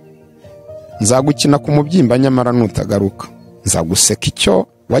 nzagukina ku mubyimba nyamara nutagaruka, nzaguseka icyo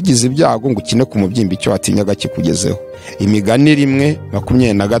wagize ibyago ngo ukine ku mubyimba icyo watinyaga kikugezeho. Imigani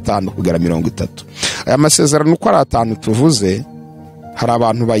 1:25 kugera 30. Aya masezerano uko ari atanu tuvuze, hari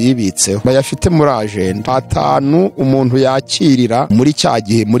abantu bayibitseho bayafite muri agenda. Atanu umuntu yakirira muri cya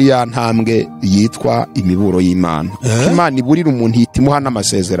gihe, muri ya ntambwe yitwa imiburo y'Imana. Imana iburira umuntu yitimuha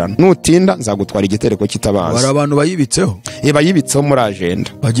n'amasezerano, nutinda nzagutwara igitereko kitabaza. Hari abantu bayibitseho, bayibitseho muri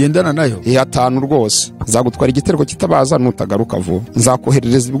agenda, bagendana nayo. Atanu rwose, nzagutwara igitereko kitabaza nutagaruka vuba,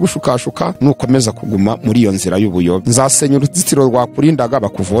 nzakoherereza ibigushukashuka nukomeza kuguma muri iyo nzira y'ubuyobe, nzasenya uruzitiro rwakurindaga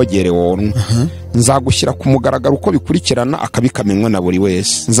bakuvogere wonwe, nzagushyira ku mugaragaro uko bikurikirana akabikamenywa na buri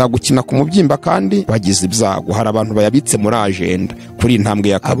wese, nzagukina ku mubyimba kandi wagize ibyago. Hari abantu bayabitse muri agenda kuri intambwe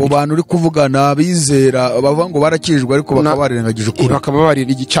ya kabiri. Abo bantu uri kuvugana abizera bavuga ngo barakijwe ariko bakaba barengagije ukuri, bakaba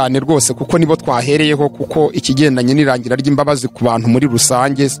barira cyane rwose, kuko nibo twahereyeho, kuko ikigendanye n'irangira ry'imbabazi ku bantu muri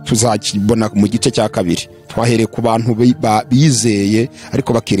rusange tuzakibona mu gice cya kabiri. Twahereye ku bantu bizeye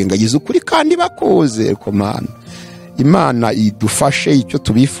ariko bakirengagiza ukuri kandi bakoze. Imana idufashe. Icyo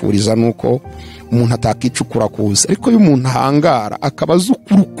tubifuriza nuko umuntu atakicukura kuza, ariko iyo umuntu ahangara akabaza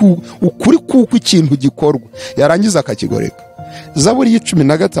ukuri kuko ikintu gikorwa yarangiza akakigoreka. Zaburi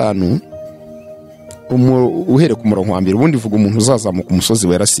 15 uhere ku murongo wa mbere, ubundi vuga umuntu uzazamuka umusozi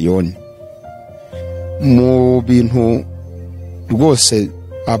wera Siyoni. Mu bintu rwose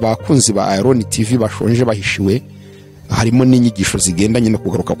abakunzi ba AYALONI TV bashonje bahishiwe, harimo n'inyigisho zigendanye no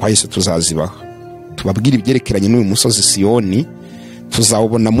kugaruka kwa Yesu tuzazibaha. Tubabwira ibyerekeranye n'uyu musozi Siyoni,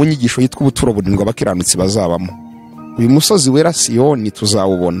 tuzawubona mu nyigisho yitwa ubuturo burindwi abakiranutsi bazabamo. Uyu musozi wera Siyoni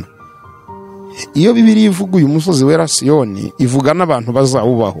tuzawubona. Iyo Bibiliya ivuga uyu musozi wera Siyoni, ivuga n'abantu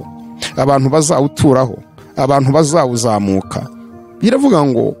bazawubaho, abantu bazawuturaho, abantu bazawuzamuka. Biravuga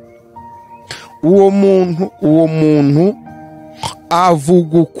ngo uwo muntu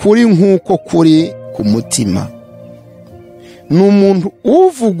avuga ukuri nk'uko kuri ku mutima. Ni umuntu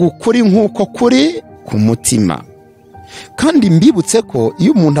uvuga ukuri nk'uko kuri ku mutima. Kandi mbibutse ko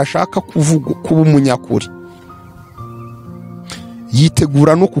iyo umuntu ashaka kuba umunyakuri,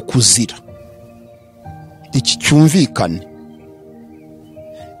 yitegura no kukuzira. Iki cyumvikane.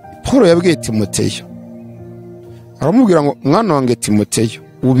 Paul yabwiye Timoteyo, aramubwira ngo mwana wanjye Timoteyo,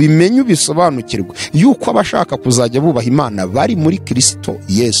 ubimenye ubisobanukirwe yuko abashaka kuzajya bubaha Imana bari muri Kristo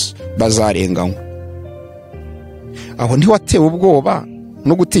Yesu bazarenganywa. Aho ntiwatewe ubwoba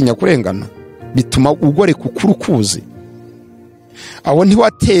no gutinya kurengana bituma ugoreka ukuri ukuzi. Aho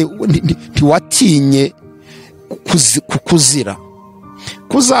ntiwatinye kukuzira,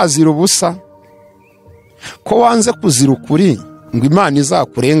 kuzazira ubusa, ko wanze kuzira ukuri ngo Imana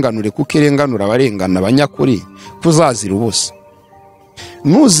izakurenganure, kuko irenganura abarengana abanyakuri, kuzazira ubusa.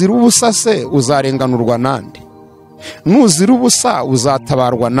 Nuzira ubusa se uzarenganurwa nande? Nuzira ubusa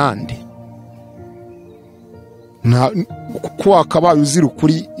uzatabarwa nande? Ko wakabaye uzira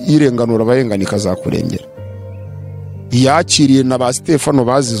ukuri, irenganura abarengana ikazakurengera. Yakiriye na ba Stefano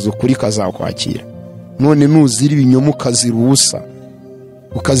bazize ukuri kazakwakira. None nuzira ibinyoma ukazira ubusa,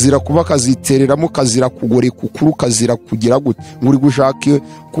 ukazira kuba kazitereramo, ukazira kugoreka ukuri, ukazira kugira gute, nguri gushaka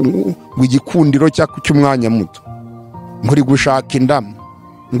igikundiro cy'umwanya muto, nguri gushaka indama,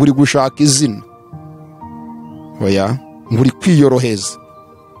 nguri gushaka izina, oya, nguri kwiyoroheza.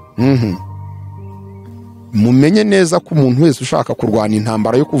 Mumenye neza ko umuntu wese ushaka kurwana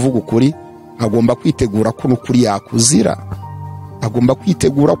intambara yo kuvuga ukuri agomba kwitegura ko n'ukuri yakuzira, agomba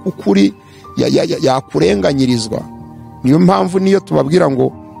kwitegura ko ukuri yakurenganyirizwa. Niyo mpamvu niyo tubabwira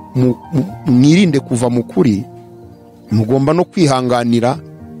ngo mwirinde kuva mu kuri, mugomba no kwihanganira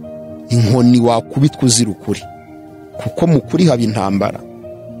inkoni wakubitwa uzira ukuri, kuko mu kuri haba intambara,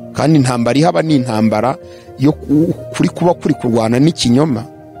 kandi intambara ihaba ni intambara yo kuri kuba kuri kurwana n'ikinyoma.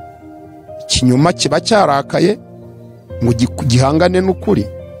 Ikinyoma kiba cyarakaye ngo gihangane n'ukuri.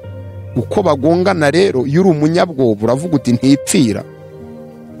 Uko bagongana rero, iyo uri umunyabwoba uravuga uti ntipfira,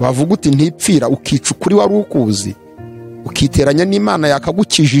 wavuga uti ntipfira, ukica ukuri wari ukuzi. ukiteranya n'Imana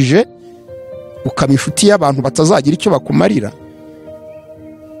yakagukijije ukaba inshuti y'abantu batazagira icyo bakumarira,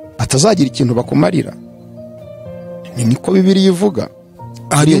 batazagira ikintu bakumarira. Ni niko Bibiliya ivuga.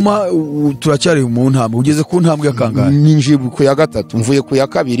 hanyuma turacyari mu ntambwe, ugeze ku ntambwe ya kangahe? Ninjiye ku ya gatatu, mvuye ku ya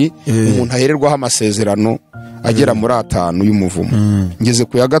kabiri. Umuntu ahererwaho amasezerano agera muri 5 y'umuvumo. Ngeze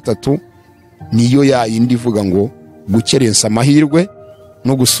ku ya gatatu, niyo ya yindi ivuga ngo gukerensa amahirwe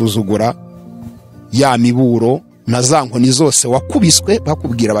no gusuzugura ya miburo na za nkoni zose wakubiswe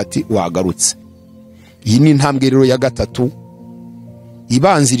bakubwira bati wagarutse. Iyi ni intambwe rero ya gatatu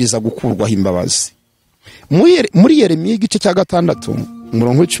ibanziriza gukurwaho imbabazi. Muri Yeremiya igice cya 6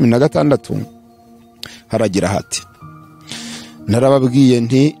 umurongo 16 haragira hati, narababwiye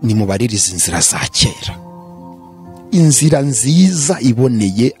nti nimubaririze inzira za kera, inzira nziza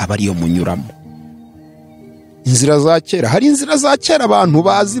iboneye abariyo munyuramo. Inzira za kera, hari inzira za kera abantu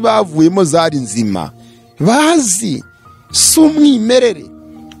bazi bavuyemo zari nzima, bazi sumwimerere,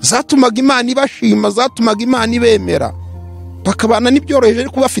 zatumaga Imana ibashima, zatumaga Imana ibemera, bakabana n'ibyoroheje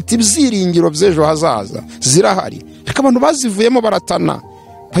ariko bafite ibyiringiro by'ejo hazaza zirahari. Ariko abantu bazivuyemo baratana,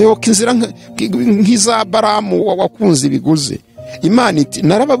 bayoboka inzira nk'iza Baramu wakunze ibiguze. Imana iti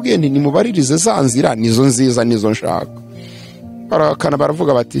narababwiye nti nimubaririze za nzira, nizo nziza nizo nshaka. Barakana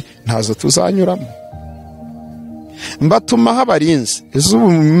baravuga bati ntazo tuzanyuramo. Mbatuma habarinze,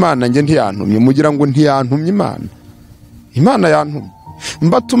 izubu Imana nge ntiyantumye, mugira ngo ntiyantumye Imana. Imana yantumye.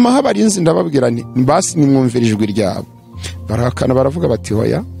 Mbatuma habarinze ndababwira nti basi nimwumvira ijwi ryabo. Barakana baravuga bati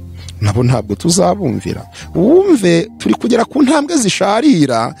hoya nabo ntabwo tuzabumvira. Wumve turi kugera ku ntambwe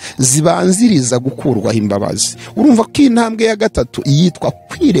zisharira zibanziriza gukurwaho imbabazi. Urumva ko intambwe ya gatatu yitwa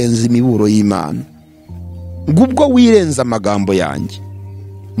kwirenza imiburo y'Imana. Ngubwo wirenza amagambo yanjye,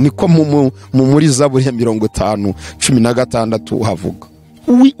 niko muri Zaburi ya 50:16 havuga.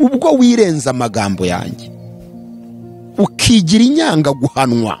 Ubwo wirenza amagambo yanjye ukigira inyanga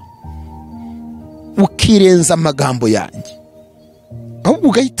guhanwa, ukirenza amagambo yanjye, ahubwo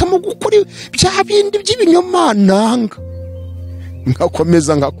ugahitamo gukora bya bindi by'ibinyoma nanga,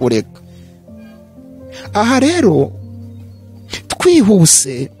 ngakomeza ngakureka. Aha rero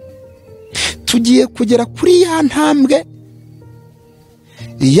twihuse tugiye kugera kuri ya ntambwe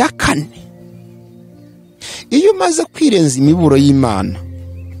ya 4. Iyo umaze kwirenza imiburo y'Imana,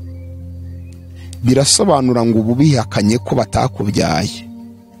 birasobanura ngo ubu bihakanye ko batakubyaye.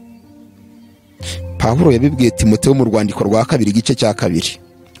 Pawulo yabibwiye Timoteyo mu rwandiko rwa 2 igice cya 2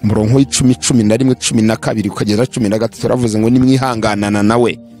 umurongo 10:11-12 ukageza 13 ravuze ngo nimwihanganana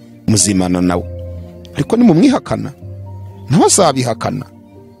nawe muzimana nawe, ariko nimumwihakana nawe azabihakana.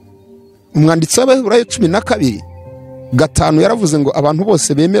 Umwanditsi w'Abaheburayo 12:5 yaravuze ngo abantu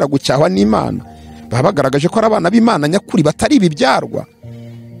bose bemera gucyahwa n'Imana baba bagaragaje ko ari abana b'Imana nyakuri batari ibibyarwa,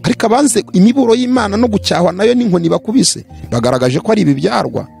 ariko abanze imiburo y'Imana no gucyahwa nayo n'inkoni bakubise bagaragaje ko ari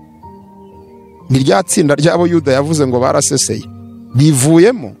ibibyarwa. Ni rya tsinda ry'abo Yuda yavuze ngo baraseseye,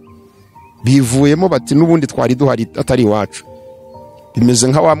 bivuyemo bati n'ubundi twari duhari atari iwacu. Bimeze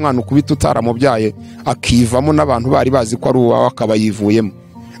nka wa mwana ukubita utaramubyaye akivamo n'abantu bari bazi ko ari uwawe akaba yivuyemo.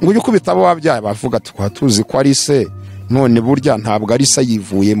 Ngo ujye ukubita abo wabyaye bavuga tuzi ko ari se, none burya ntabwo ari se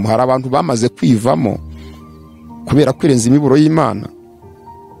yivuyemo. Hari abantu bamaze kwivamo kubera kwirenza imiburo y'Imana.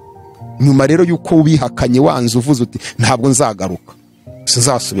 Nyuma rero yuko ubihakanye wanze uvuze uti ntabwo nzagaruka,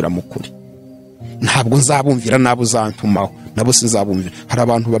 sinzasubira mu kuri, ntabwo nzabumvira nabo uzantumaho nabo sinzabumvira. Hari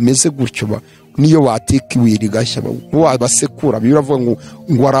abantu bameze gutyo, niyo wateka iwiri gashya wabasekura, biravuga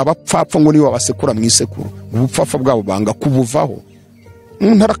ngo arabapfapfa ngo niyo wabasekura mu isekuru ubupfapfa bwabo banga kubuvaho.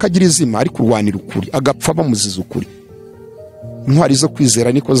 Umuntu arakagira izima ari kurwanira ukuri agapfa bamuziza ukuri. Intwari zo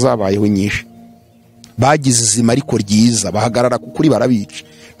kwizera niko zabayeho nyinshi, bagize izima ariko ryiza, bahagarara ku kuri barabica.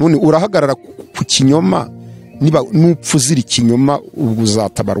 None urahagarara ku kinyoma, niba nupfuzira ikinyoma ubwo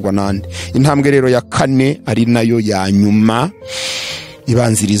uzatabarwa nande. Intambwe rero ya 4 ari nayo ya nyuma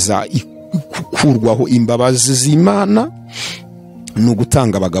ibanziriza gukurwaho imbabazi z'Imana, no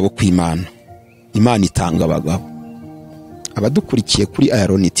gutanga abagabo kw'Imana. Imana itanga abagabo. Abadukurikiye kuri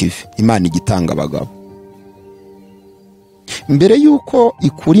AYALONI TV, Imana igitanga abagabo. Mbere yuko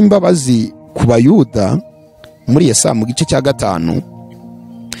ikura imbabazi ku Bayuda muri Yesaya mu gice cya 5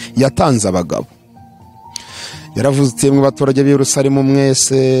 yatanze abagabo. Yaravuze ati mwe baturage b'i Yerusalemu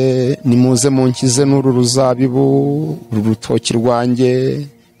mwese nimuze munkize n'uru ruzabibu rurutoki rwanjye,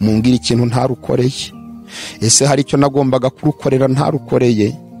 mungira ikintu ntarukoreye. Ese hari icyo nagombaga kurukorera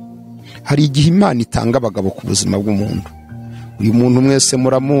ntarukoreye? Hari igihe Imana itanga abagabo ku buzima bw'umuntu. Uyu muntu mwese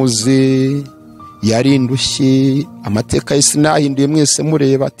muramuzi, yari indushyi, amateka y'isi nahinduye mwese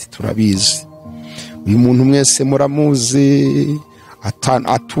mureba ati turabizi. Uyu muntu mwese muramuzi,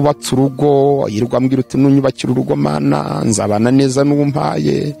 atubatse urugo yirwa ambwira uti nunyubakira urugo mana nzabana neza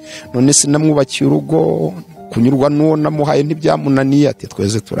n'umpaye none sinamwubakiye urugo kunyurwa n'uwo namuhaye ntibyamunaniye ati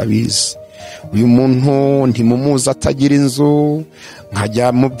tweze turabizi uyu muntu ntimumuzi atagira inzu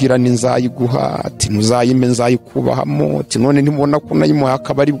nkajya mubwira nzayiguha ati ntuzayime nzayikubahamo ati none ntimubona ko nayimuhaye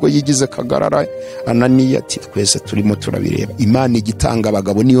akaba aribwo yigize kagarara ananiye ati twese turimo turabireba Imana igitanga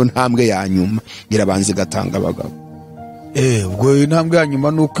abagabo niyo ntambwe ya nyuma irabanza igatanga abagabo ubwo intambwe ya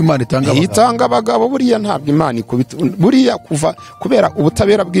nyuma nuko Imana itanga abagabo buriya ntabwo Imana ikubita buriya kuva kubera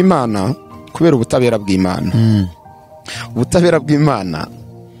ubutabera bw'Imana ubutabera bw'Imana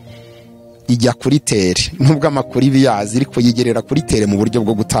ijya kuri tere nubwo amakuru ibiyazi ariko yigerera kuri tere mu buryo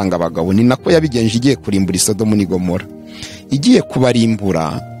bwo gutanga abagabo ni nako yabigenje igiye kurimbura Sodomu n'Igomora igiye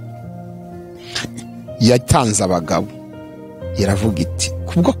kubarimbura yatanze abagabo iravuga iti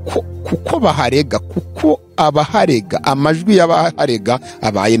kuko baharega kuko abaharega amajwi y'abaharega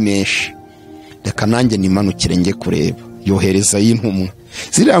abaye menshi reka nanjye nimanukire nge kureba yohereza y'intumwa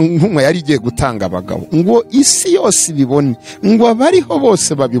ziriya ntumwa yari igiye gutanga abagabo ngo isi yose ibibone ngo abariho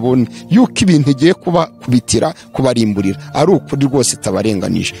bose babibone yuko ibintu igiye kubitira kubarimburira ari ukuri rwose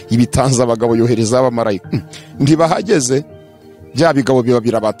itabarenganije ibitanze abagabo yohereza abamarayika ntibahageze bya bigabo biba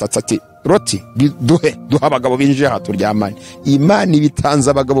birabatatse ati roti duha abagabo binjiye aha turyamane Imana ibitanze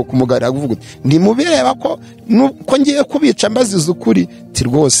abagabo ku mugari avuga ntimubireba ko ngiye kubica mbaziza ukuri ti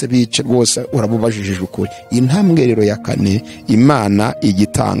rwose bice rwose urabubajije ukuri intambwe rero ya kane Imana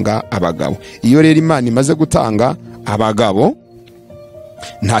igitanga abagabo iyo rero Imana imaze gutanga abagabo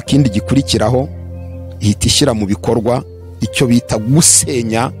nta kindi gikurikiraho ihita ishyira mu bikorwa icyo bita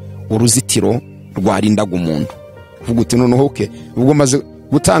gusenya uruzitiro rwarindaga umuntu uvuga uti noneho ubwo maze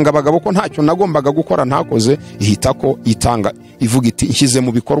gutanga abagabo ko ntacyo nagombaga gukora ntakoze ihita ko itanga ivuga iti nshyize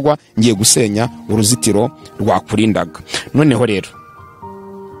mu bikorwa ngiye gusenya uruzitiro rwakurindaga noneho rero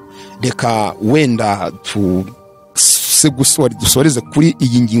reka wenda dusoreze kuri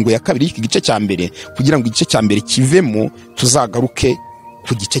iyi ngingo ya kabiri y'iki gice cya mbere kugira ngo igice cya mbere kivemo tuzagaruke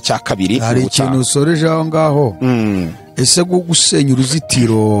ku gice cya kabiri hari ikintu usoreje aho ngaho ese gusenya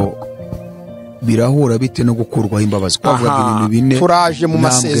uruzitiro birahura bite no gukurwaho imbabazi kwavuga ibintu bine turaje mu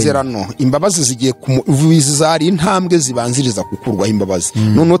masezerano imbabazi zigiye zari intambwe zibanziriza gukurwaho imbabazi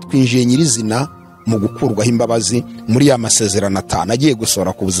noneho twinjiye nyirizina mu gukurwaho imbabazi muri ya masezerano 5 agiye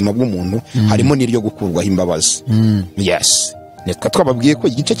gusora ku buzima bw'umuntu harimo n'iryo gukurwaho imbabazi yes netwa twababwiye ko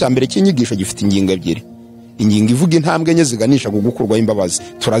igice cya mbere cy'inyigisho gifite ingingo ebyiri ingingo ivuga intambwe enye ziganisha gukurwaho imbabazi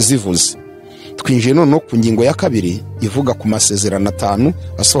turazivuze twinjiye noneho ku ngingo ya kabiri ivuga ku masezerano 5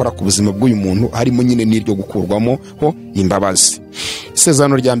 asohora ku buzima bw'uyu muntu harimo nyine n'iryo gukurwamo ho imbabazi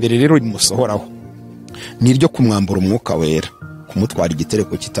isezerano rya mbere rero rimusohoraho n'iryo kumwambura umwuka wera kumutwara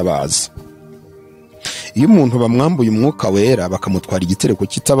igitereko kitabaza iyo umuntu bamwambuye umwuka wera bakamutwara igitereko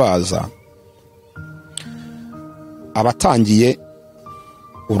kitabaza abatangiye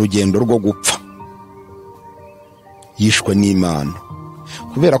urugendo rwo gupfa yishwe n'Imana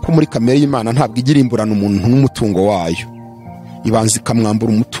kubera ko muri kamere y'Imana ntabwo igira imburana umuntu n'umutungo wayo ibanza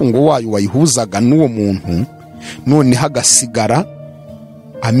ikamwambura umutungo wayo wayihuzaga n'uwo muntu none hagasigara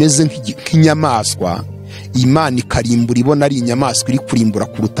ameze nk'inyamaswa Imana ikarimbura ibona ari inyamaswa iri kurimbura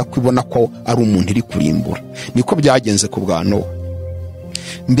kuruta kwibona ko ari umuntu iri kurimbura niko byagenze ku bwa Nowa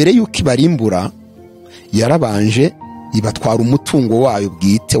mbere yuko ibarimbura yarabanje ibatwara umutungo wayo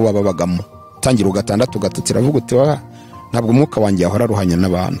bwite wababagamo tangira 6 iravuga uti ntabwo umwuka wanjye yahora ruhanya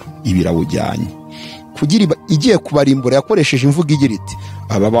n'abantu ibirawujyanye kugira igiye kubarimbura yakoresheje imvugo igira iti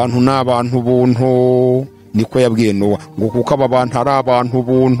aba bantu n'abantu buntu niko yabwiye Nowa ngo kuko aba bantu ari abantu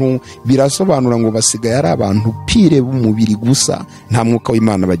buntu birasobanura ngo basigaye ari abantu pire b'umubiri gusa nta mwuka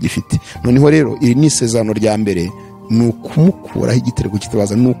w'Imana bagifite noneho rero iri ni isezerano rya mbere nukumukuraho igitereko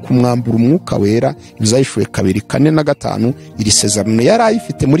kitabaza nukumwambura umwuka wera bizayishuye 2 4 na 5 iri sezerano yari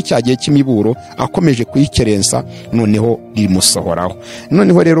ayifite muri cya gihe cy'imiburo akomeje kuyikerensa noneho rimusohoraho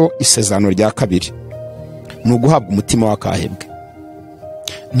noneho rero isezerano rya kabiri nuguhabwa umutima w'akahebwe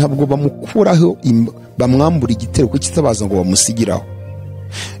ntabwo bamukuraho bamwambura igitereko kitabaza ngo bamusigiraho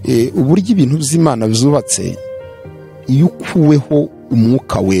uburyo ibintu by'Imana bizubatse iyo ukuweho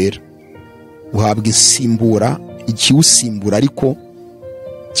umwuka wera uhabwa insimbura ikiwusimbura ariko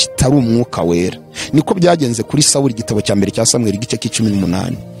kitari umwuka wera niko byagenze kuri Sawuli igitabo cya mbere cya Samweli igice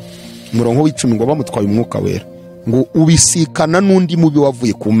k'18 umurongo w'10 ngo bamutwaye umwuka wera ngo ubisikana n'undi mubi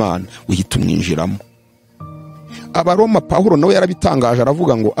wavuye ku Mana uhita umwinjiramo Abaroma Pawulo nawe yarabitangaje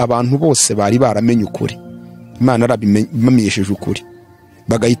aravuga ngo abantu bose bari baramenye ukuri Imana arabimamenyesheje ukuri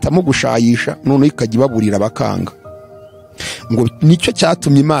bagahitamo gushayisha none ikajya baburira bakanga ngo nicyo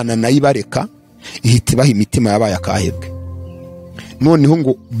cyatumye Imana nayo ibareka ihita ibaha imitima yabaye akahebwe noneho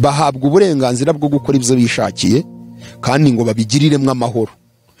ngo bahabwa uburenganzira bwo gukora ibyo bishakiye kandi ngo babigiriremo amahoro,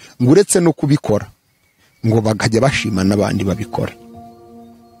 ngo uretse no kubikora ngo bakajya bashima n'abandi babikora.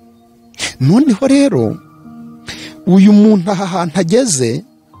 Noneho rero uyu muntu aha hantu ageze,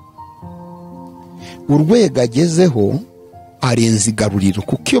 urwego agezeho arenze igaruriro,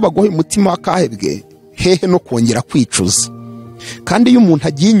 kuko iyo bagoye umutima w'akahebwe hehe no kongera kwicuza. Kandi iyo umuntu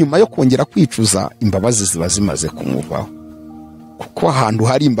agiye inyuma yo kongera kwicuza, imbabazi ziba zimaze kumuvaho, kuko ahantu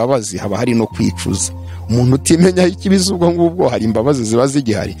hari imbabazi haba hari no kwicuza. Umuntu utimenyaho ikibizo ubwo ngubwo hari imbabazi ziba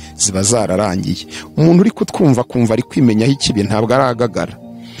zigihari, ziba zararangiye. Umuntu uri kutwumva kumva ari kwimenyaho ikibi ntabwo aragagara,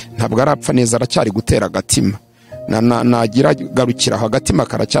 ntabwo arapfa neza, aracyari gutera agatima. Nagira garukira aho agatima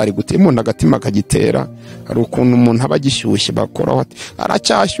karacyari gutera. Umuntu agatima kagitera, hari ukuntu umuntu aba gishyushye bakoraho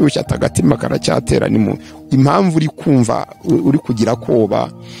aracyashyushye, atagatima karacyatera. Ni impamvu uri kumva uri kugira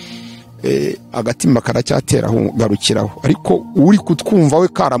koba, agatima karacyatera aho garukiraho. Ariko uri kutwumva we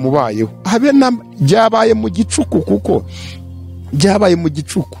karamubayeho, habe byabaye mu gicuku, kuko byabaye mu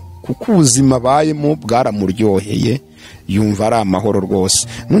gicuku, kuko ubuzima bayemo bwaramuryoheye, yumva ari amahoro rwose.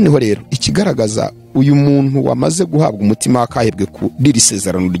 Noneho rero ikigaragaza uyu muntu wamaze guhabwa umutima w'akahebwe kuri iri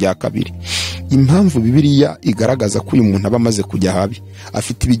sezerano rya kabiri, impamvu Bibiliya igaragaza ko uyu muntu aba amaze kujya habi,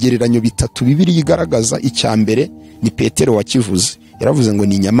 afite ibigereranyo bitatu Bibiliya igaragaza. Icya mbere ni Petero wakivuze, yaravuze ngo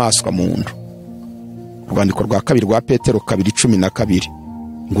ni inyamaswa muntu. Urwandiko rwa kabiri rwa Petero 2:12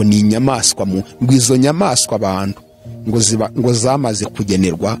 ngo ni inyamaswa muntu, ngo izo nyamaswa abantu ngo zamaze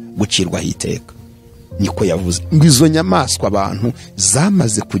kugenerwa gucirwaho iteka. Niko yavuze, ngo izo nyamaswa abantu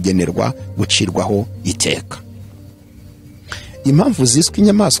zamaze kugenerwa gucirwaho iteka. Impamvu ziswe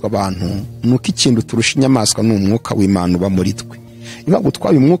inyamaswa abantu nuko ikintu turusha inyamaswa ni umwuka w'Imana uba muri twe. Niba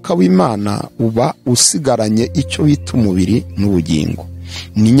gutwaye umwuka w'Imana uba usigaranye icyo bita umubiri n'ubugingo.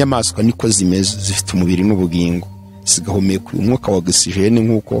 N'inyamaswa niko zimeze, zifite umubiri n'ubugingo, zigahumeka umwuka wa oxygene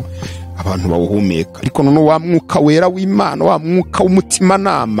nk'uko abantu bawuhumeka. Ariko none wa mwuka wera w'Imana, wa mwuka w'umutima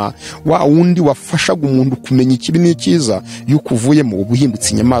nama, wa wundi wafashaga umuntu kumenya ikibi n'ikiza, yuko uvuye mu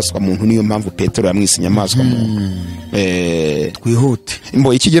ubuhindutse inyamaswa muntu. Niyo mpamvu Petero yamwise inyamaswa muntu. Twihute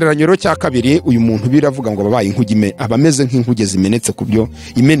mbo ikigereranyo rero cya kabiri, uyu muntu biravuga ngo babaye inkuge, abameze nk'inkuge zimenetse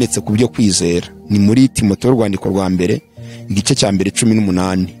ku byo kwizera. Ni muri Timoteyo urwandiko rwa mbere igice cya mbere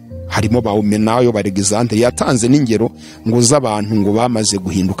 18. Harimo bawumenayo baregizante yatanze n'ingero ngo z'abantu ngo bamaze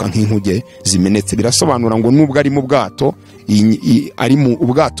guhinduka nk'inkuge zimenetse. Birasobanura ngo nubwo ari mu bwato, ari mu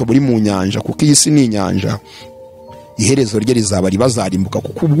ubwato buri mu nyanja, kuko iyi si ni inyanja, iherezo rye rizaba ribazarimbuka,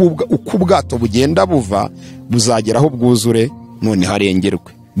 kuko uko ubwato bugenda buva buzageraho bwuzure, none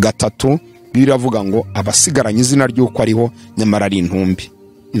harengerwe. Gatatu biravuga ngo abasigaranye izina ry'uko ariho nyamara ari intumbi.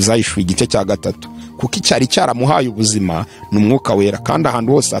 Izayishuye igice cya 3, kuko icyari cyaramuhaye ubuzima ni umwuka wera, kandi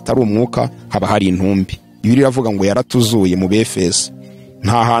ahantu hose hatari umwuka haba hari intumbi. Bibiliya iravuga ngo yaratuzuye mu Befeso.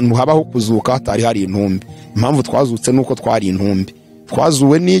 Nta hantu habaho kuzuka hatari hari intumbi. Impamvu twazutse nuko twari intumbi.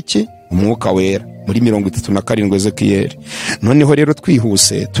 Twazuwe n'iki? Umwuka wera. Muri 37 Ezekiyeli. Noneho rero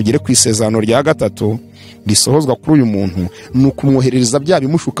twihuse tugere ku isezerano rya 3 risohozwa kuri uyu muntu, nuko umwoherereza bya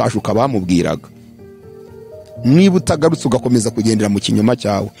bimushukashuka bamubwiraga. Niba utagarutse ugakomeza kugendera mu kinyoma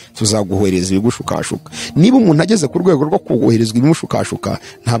cyawe, tuzaguhereza ibigushukashuka. Niba umuntu ageze ku rwego rwo kuguherezwa ibimushukashuka,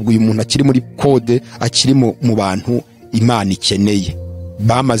 ntabwo uyu muntu akiri muri kode, akiri mu bantu Imana ikeneye.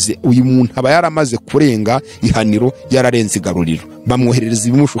 Uyu muntu aba yaramaze kurenga ihaniro, yararenze igaruriro, bamwoherereza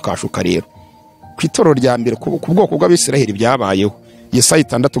ibimushukashuka. Rero ku itorero rya mbere ku bwoko bw'Abisiraheli byabayeho, Yesaya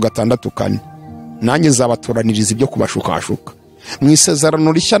 6:4, nanjye nzabatoraniriza ibyo kubashukashuka. Mu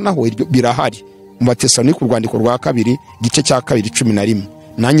isezerano rishya naho birahari, mu Batesalonike urwandiko rwa kabiri igice cya 2:11,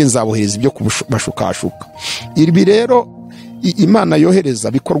 nanjye nzabohereza ibyo kubashukashuka. Ibi rero Imana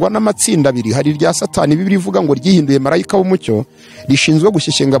yohereza bikorwa n'amatsinda abiri. Hari irya Satani, Bibiliya ivuga ngo ryihinduye marayika w'umucyo, rishinzwe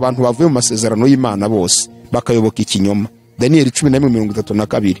gushyeshyenga abantu bavuye mu masezerano y'Imana bose bakayoboka ikinyoma. Daniel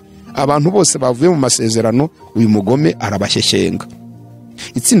 11:32. Abantu bose bavuye mu masezerano, uyu mugome arabashyeshyenga.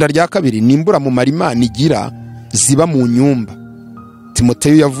 Itsinda rya kabiri ni imbura mu marimana igira ziba mu nyumba.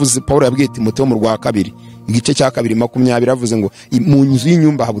 Timoteyo yavuze, Paulo yabwiye Timoteyo mu rwa kabiri igice cya 2:20, avuze ngo mu nzu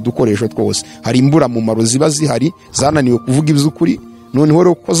y'inyumba haba udukoresho twose. Hari imbura mu maro ziba zihari, zananiwe kuvuga iby'ukuri, noneho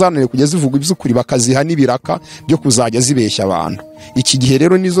rero ko zananiwe kujya zivuga iby'ukuri, bakaziha n'ibiraka byo kuzajya zibeshya abantu. Iki gihe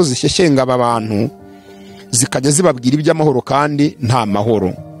rero nizo zishyeshyenga aba bantu, zikajya zibabwira iby'amahoro kandi nta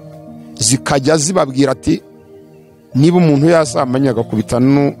mahoro. Zikajya zibabwira ati, niba umuntu yasamanye agakubita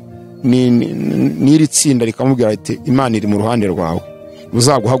n'iri tsinda rikamubwira ati Imana iri mu ruhande rwawe,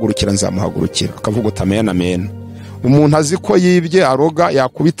 uzaguhagurukira nzamuhagurukira, akavuga utamenya na mena. Umuntu azi ko yibye aroga,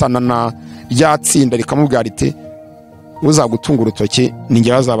 yakubitana na rya tsinda rikamubwira ati uzagutunga urutoki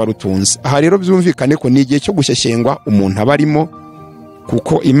ninjye azaba rutunze. Aha rero byumvikane ko ni igihe cyo gushyeshyengwa umuntu aba arimo,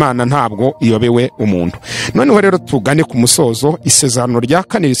 kuko Imana ntabwo iyobewe umuntu. Noneho rero tugane ku musozo. Isezerano rya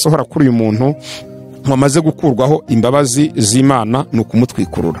kane risohora kuri uyu muntu wamaze gukurwaho imbabazi z'Imana ni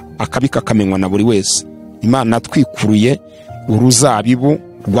ukumutwikurura, akabi kakamenywa na buri wese. Imana twikuruye uruzabibu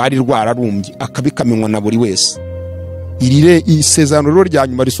rwari rwararumbye, akabi kamenywa na buri wese. Isezerano rero rya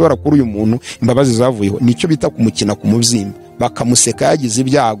nyuma risohora kuri uyu muntu imbabazi zavuyeho, nicyo bita kumukina ku mubyimba, bakamuseka yagize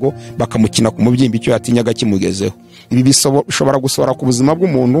ibyago, bakamukina ku mubyimba icyo yatinyaga kimugezeho. Ibi bishobora gusohora ku buzima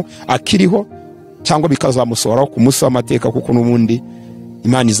bw'umuntu akiriho, cyangwa bikazamusohoraho ku munsi w'amateka, kuko n'ubundi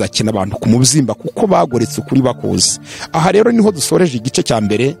Imana izakina abantu ku mubyimba kuko bagoretse ukuri bakuzi. Aha rero niho dusoreje igice cya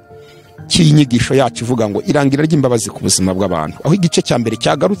mbere cy'inyigisho yacu ivuga ngo irangira ry'imbabazi ku buzima bw'abantu, aho igice cya mbere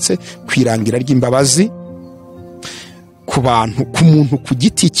cyagarutse ku irangira ry'imbabazi ku bantu, ku muntu ku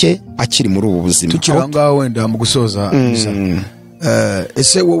giti cye akiri muri ubu buzima. Tukiranga wenda mu gusoza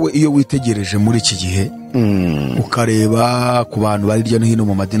ese wowe iyo witegereje muri iki gihe ukareba ku bantu bari hirya no hino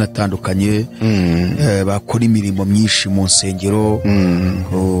mu madini atandukanye bakora imirimo myinshi mu nsengero,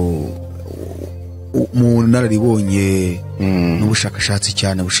 mu nararibonye n'ubushakashatsi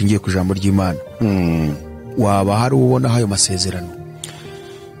cyane bushingiye ku ijambo ry'Imana, waba hari ubona ayo masezerano?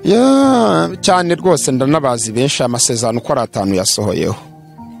 Cyane rwose ndanabazi benshi amasezerano uko ari 5 yasohoyeho.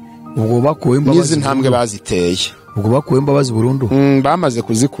 Ubwo bakuwe imbabazi, n'izi ntambwe baziteye, ubwo bakuwe imbabazi burundu, bamaze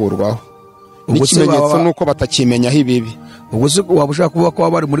kuzikurwaho. N'ikimenyetso nuko batakimenyaho ibibi. Ubwo se waba ushaka kuvuga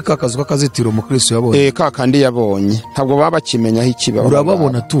ko bari muri kakazu k'akazitiro umukristo yabonye? Kakandi yabonye, ntabwo baba bakimenyaho ikibaho.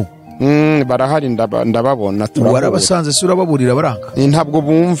 Urababona tu? Barahari, ndababona. Warabasanze se urababurira baranga? Ntabwo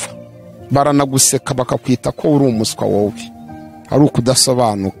bumva, baranaguseka bakakwita ko uri umuswa wowe, ari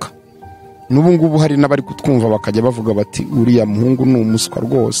ukudasobanuka. N'ubu ngubu hari n'abari kutwumva bakajya bavuga bati uriya muhungu ni umuswa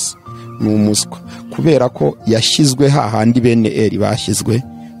rwose, ni umuswa, kubera ko yashyizwe hahandi bene eri bashyizwe,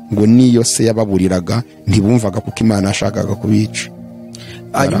 ngo niyo se yababuriraga ntibumvaga kuko Imana yashakaga kubica.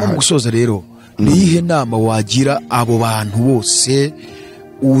 Hanyuma mu gusoza rero, niyihe nama wagira abo bantu bose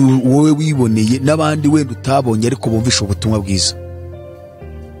wowe wiboneye n'abandi wenda utabonye ariko bumvisha ubutumwa bwiza?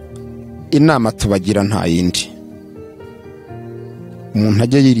 Inama tubagira nta yindi, umuntu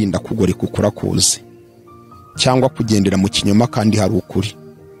ajye yirinda kugoreka ukura kuzi, cyangwa kugendera mu kinyoma kandi hari ukuri,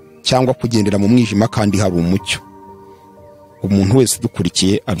 cyangwa kugendera mu mwijima kandi hari umucyo. Umuntu wese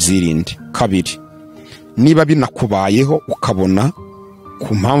dukurikiye abyirinde. 2, niba binakubayeho ukabona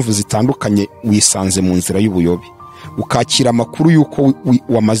ku mpamvu zitandukanye wisanze mu nzira y'ubuyobe, ukakira amakuru yuko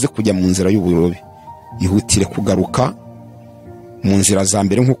wamaze kujya mu nzira y'ubuyobe, ihutire kugaruka mu nzira za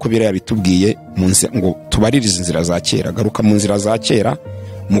mbere nk'uko Bibiliya bitubwiye, ngo tubaririze inzira za kera. Garuka mu nzira za kera,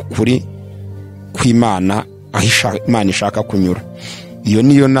 mu kuri kw'Imana, aho Imana ishaka kunyura. Iyo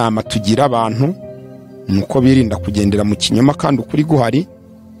niyo nama tugira abantu, nuko birinda kugendera mu kinyoma kandi ukuri guhari.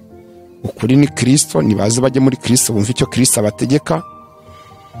 Ukuri ni Kristo, nibaze bajye muri Kristo bumva icyo Kristo abategeka.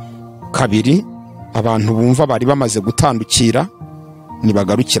 2, abantu bumva bari bamaze gutandukira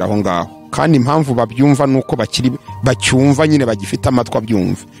nibagarukira aho ngaho, kandi impamvu babyumva nuko bacyumva nyine bagifite amatwi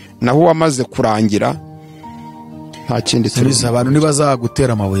abyumva. Naho wamaze kurangira nta kindi tubiza. Abantu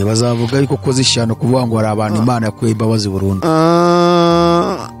ntibazagutera amabuye, bazavuga yuko koze ishyano kuvuga ngo hari abantu Imana yakuye imbabazi burundu.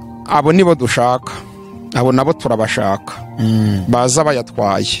 Abo nibo dushaka, abo nabo turabashaka, baza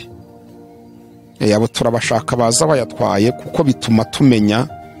bayatwaye. Abo turabashaka baza bayatwaye, kuko bituma tumenya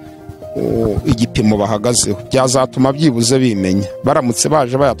igipimo bahagazeho, byazatuma byibuze bimenya. Baramutse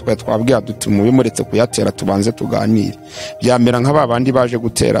baje bayatwaye twabwiye duti mubimuretse kuyatera tubanze tuganire. Byamera nka babandi baje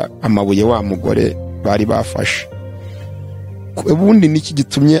gutera amabuye wa mugore bari bafashe. Ubundi niki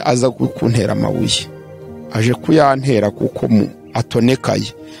gitumye aza kuntera amabuye? Aje kuyantera kuko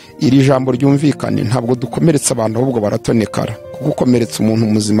atonekaye. Iri jambo ryumvikane, ntabwo dukomeretsa abantu ahubwo baratonekara. Kuko ukomeretsa umuntu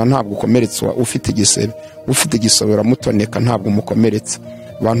muzima ntabwo ukomeretsa ufite igisebe. Ufite igisobera mutoneka ntabwo umukomeretsa.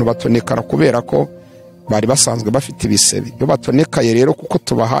 Abantu batonekara kubera ko bari basanzwe bafite ibisebe. Iyo batonekaye rero kuko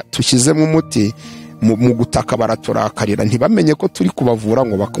tushyizemo umuti mu gutaka baraturakarira, ntibamenye ko turi kubavura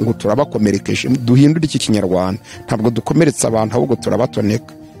ngo turabakomerekeje. Duhindure iki Kinyarwanda, ntabwo dukomeretsa abantu ahubwo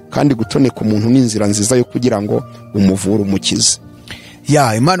turabatoneka. Kandi gutoneka umuntu ni inzira nziza yo kugira ngo umuvure umukize.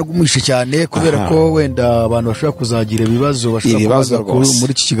 Imana igumuhishe cyane, kubera ko wenda abantu bashobora kuzagira ibibazo bashobora kubaza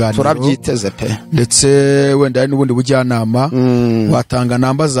muri iki kiganiro. Turabyiteze pe. Ndetse wenda hari n'ubundi bujyanama, watanga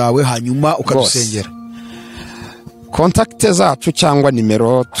namba zawe hanyuma ukadusengera. Kontakte zacu cyangwa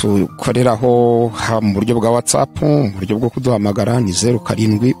nimero tukoreraho mu buryo bwa WhatsApp, mu buryo bwo kuduhamagara ni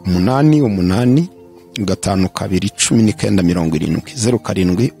 0788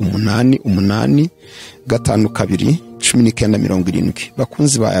 521970, 0788521970.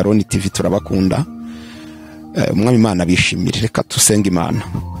 Bakunzi ba AYALONI TV turabakunda, umwami Imana bishimire. Reka tusenga Imana.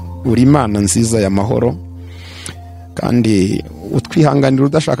 Uri Imana nziza y'amahoro, kandi utwihanganira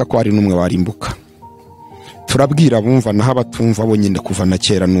udashaka ko hari n'umwe warimbuka. Turabwira bumva naho abatumva bonyine kuva na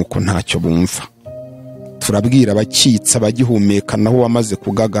kera nuko ntacyo bumva. Turabwira abakitsa bagihumeka naho wamaze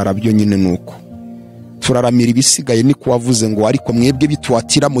kugagara byo nyine nuko. Turaramira ibisigaye ni kuwavuze ngo ariko mwebwe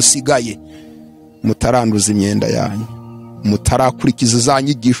bituatira musigaye mutaranduza imyenda yanyu, mutarakurikiza za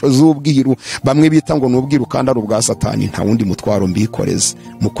nyigisho z'ubwiru bamwe bita ngo n'ubwiru kandi ari ubwa Satani, nta wundi mutwaro mbikoreze,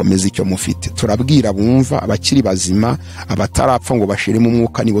 mukomeze icyo mufite. Turabwira bumva abakiri bazima abatarapfa ngo bashiremo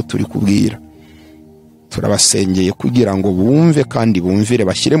umwuka nibo turi kubwira. Turabasengeye kugira ngo bumve kandi bumvire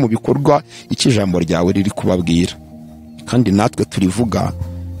bashyire mu bikorwa ikijambo ryawe riri kubabwira. Kandi natwe turivuga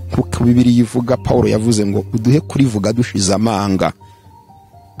kuko Bibiliya ivuga, Paulo yavuze ngo uduhe kurivuga dushize amanga.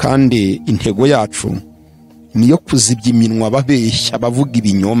 Kandi intego yacu niyo kuzibya iminwa babeshya bavuga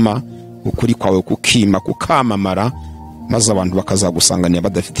ibinyoma, ukuri kwawe kukima kukamamara, maze abantu bakazagusanganira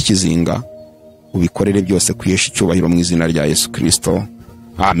badafite ikizinga. Ubikorere byose kwihesha icyubahiro mu izina rya Yesu Kristo.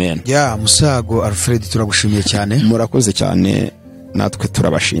 Amen. Ya Musago Alfred turagushimiye cyane. Murakoze cyane, natwe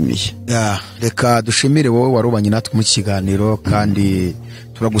turabashimiye. Ya reka dushimire wowe warubanye natwe mu kiganiro, kandi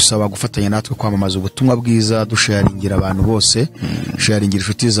turagusaba gufatanya natwe kwamamaza ubutumwa bwiza, dusharingira abantu bose, sharingira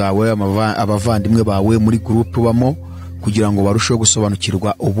inshuti zawe, abavandimwe bawe muri group bamo, kugira ngo barusheho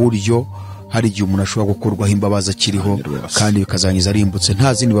gusobanukirwa uburyo hari igihe umuntu ashobora gukurwaho imbabazi akiriho kandi bikazangiza arimbutse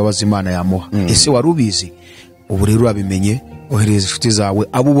nta zindi babazi Imana yamuha. Ese warubizi? Ubu rero urabimenye, ohereza inshuti zawe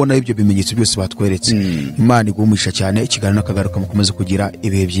abo ubona ibyo bimenyetso byose batweretse. Imana igumisha cyane, ikiganiro nakagaruka mukomeze kugira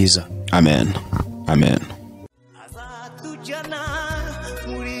ibihe byiza. Amen. Amen. Azatujyana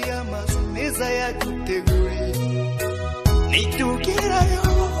muri amazu meza yaduteguriye, nitugerayo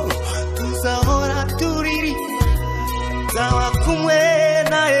tuzahora turiri, zaba kumwe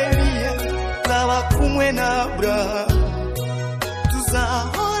na Eliya, zaba kumwe na Abrahamu,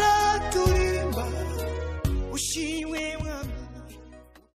 tuzahora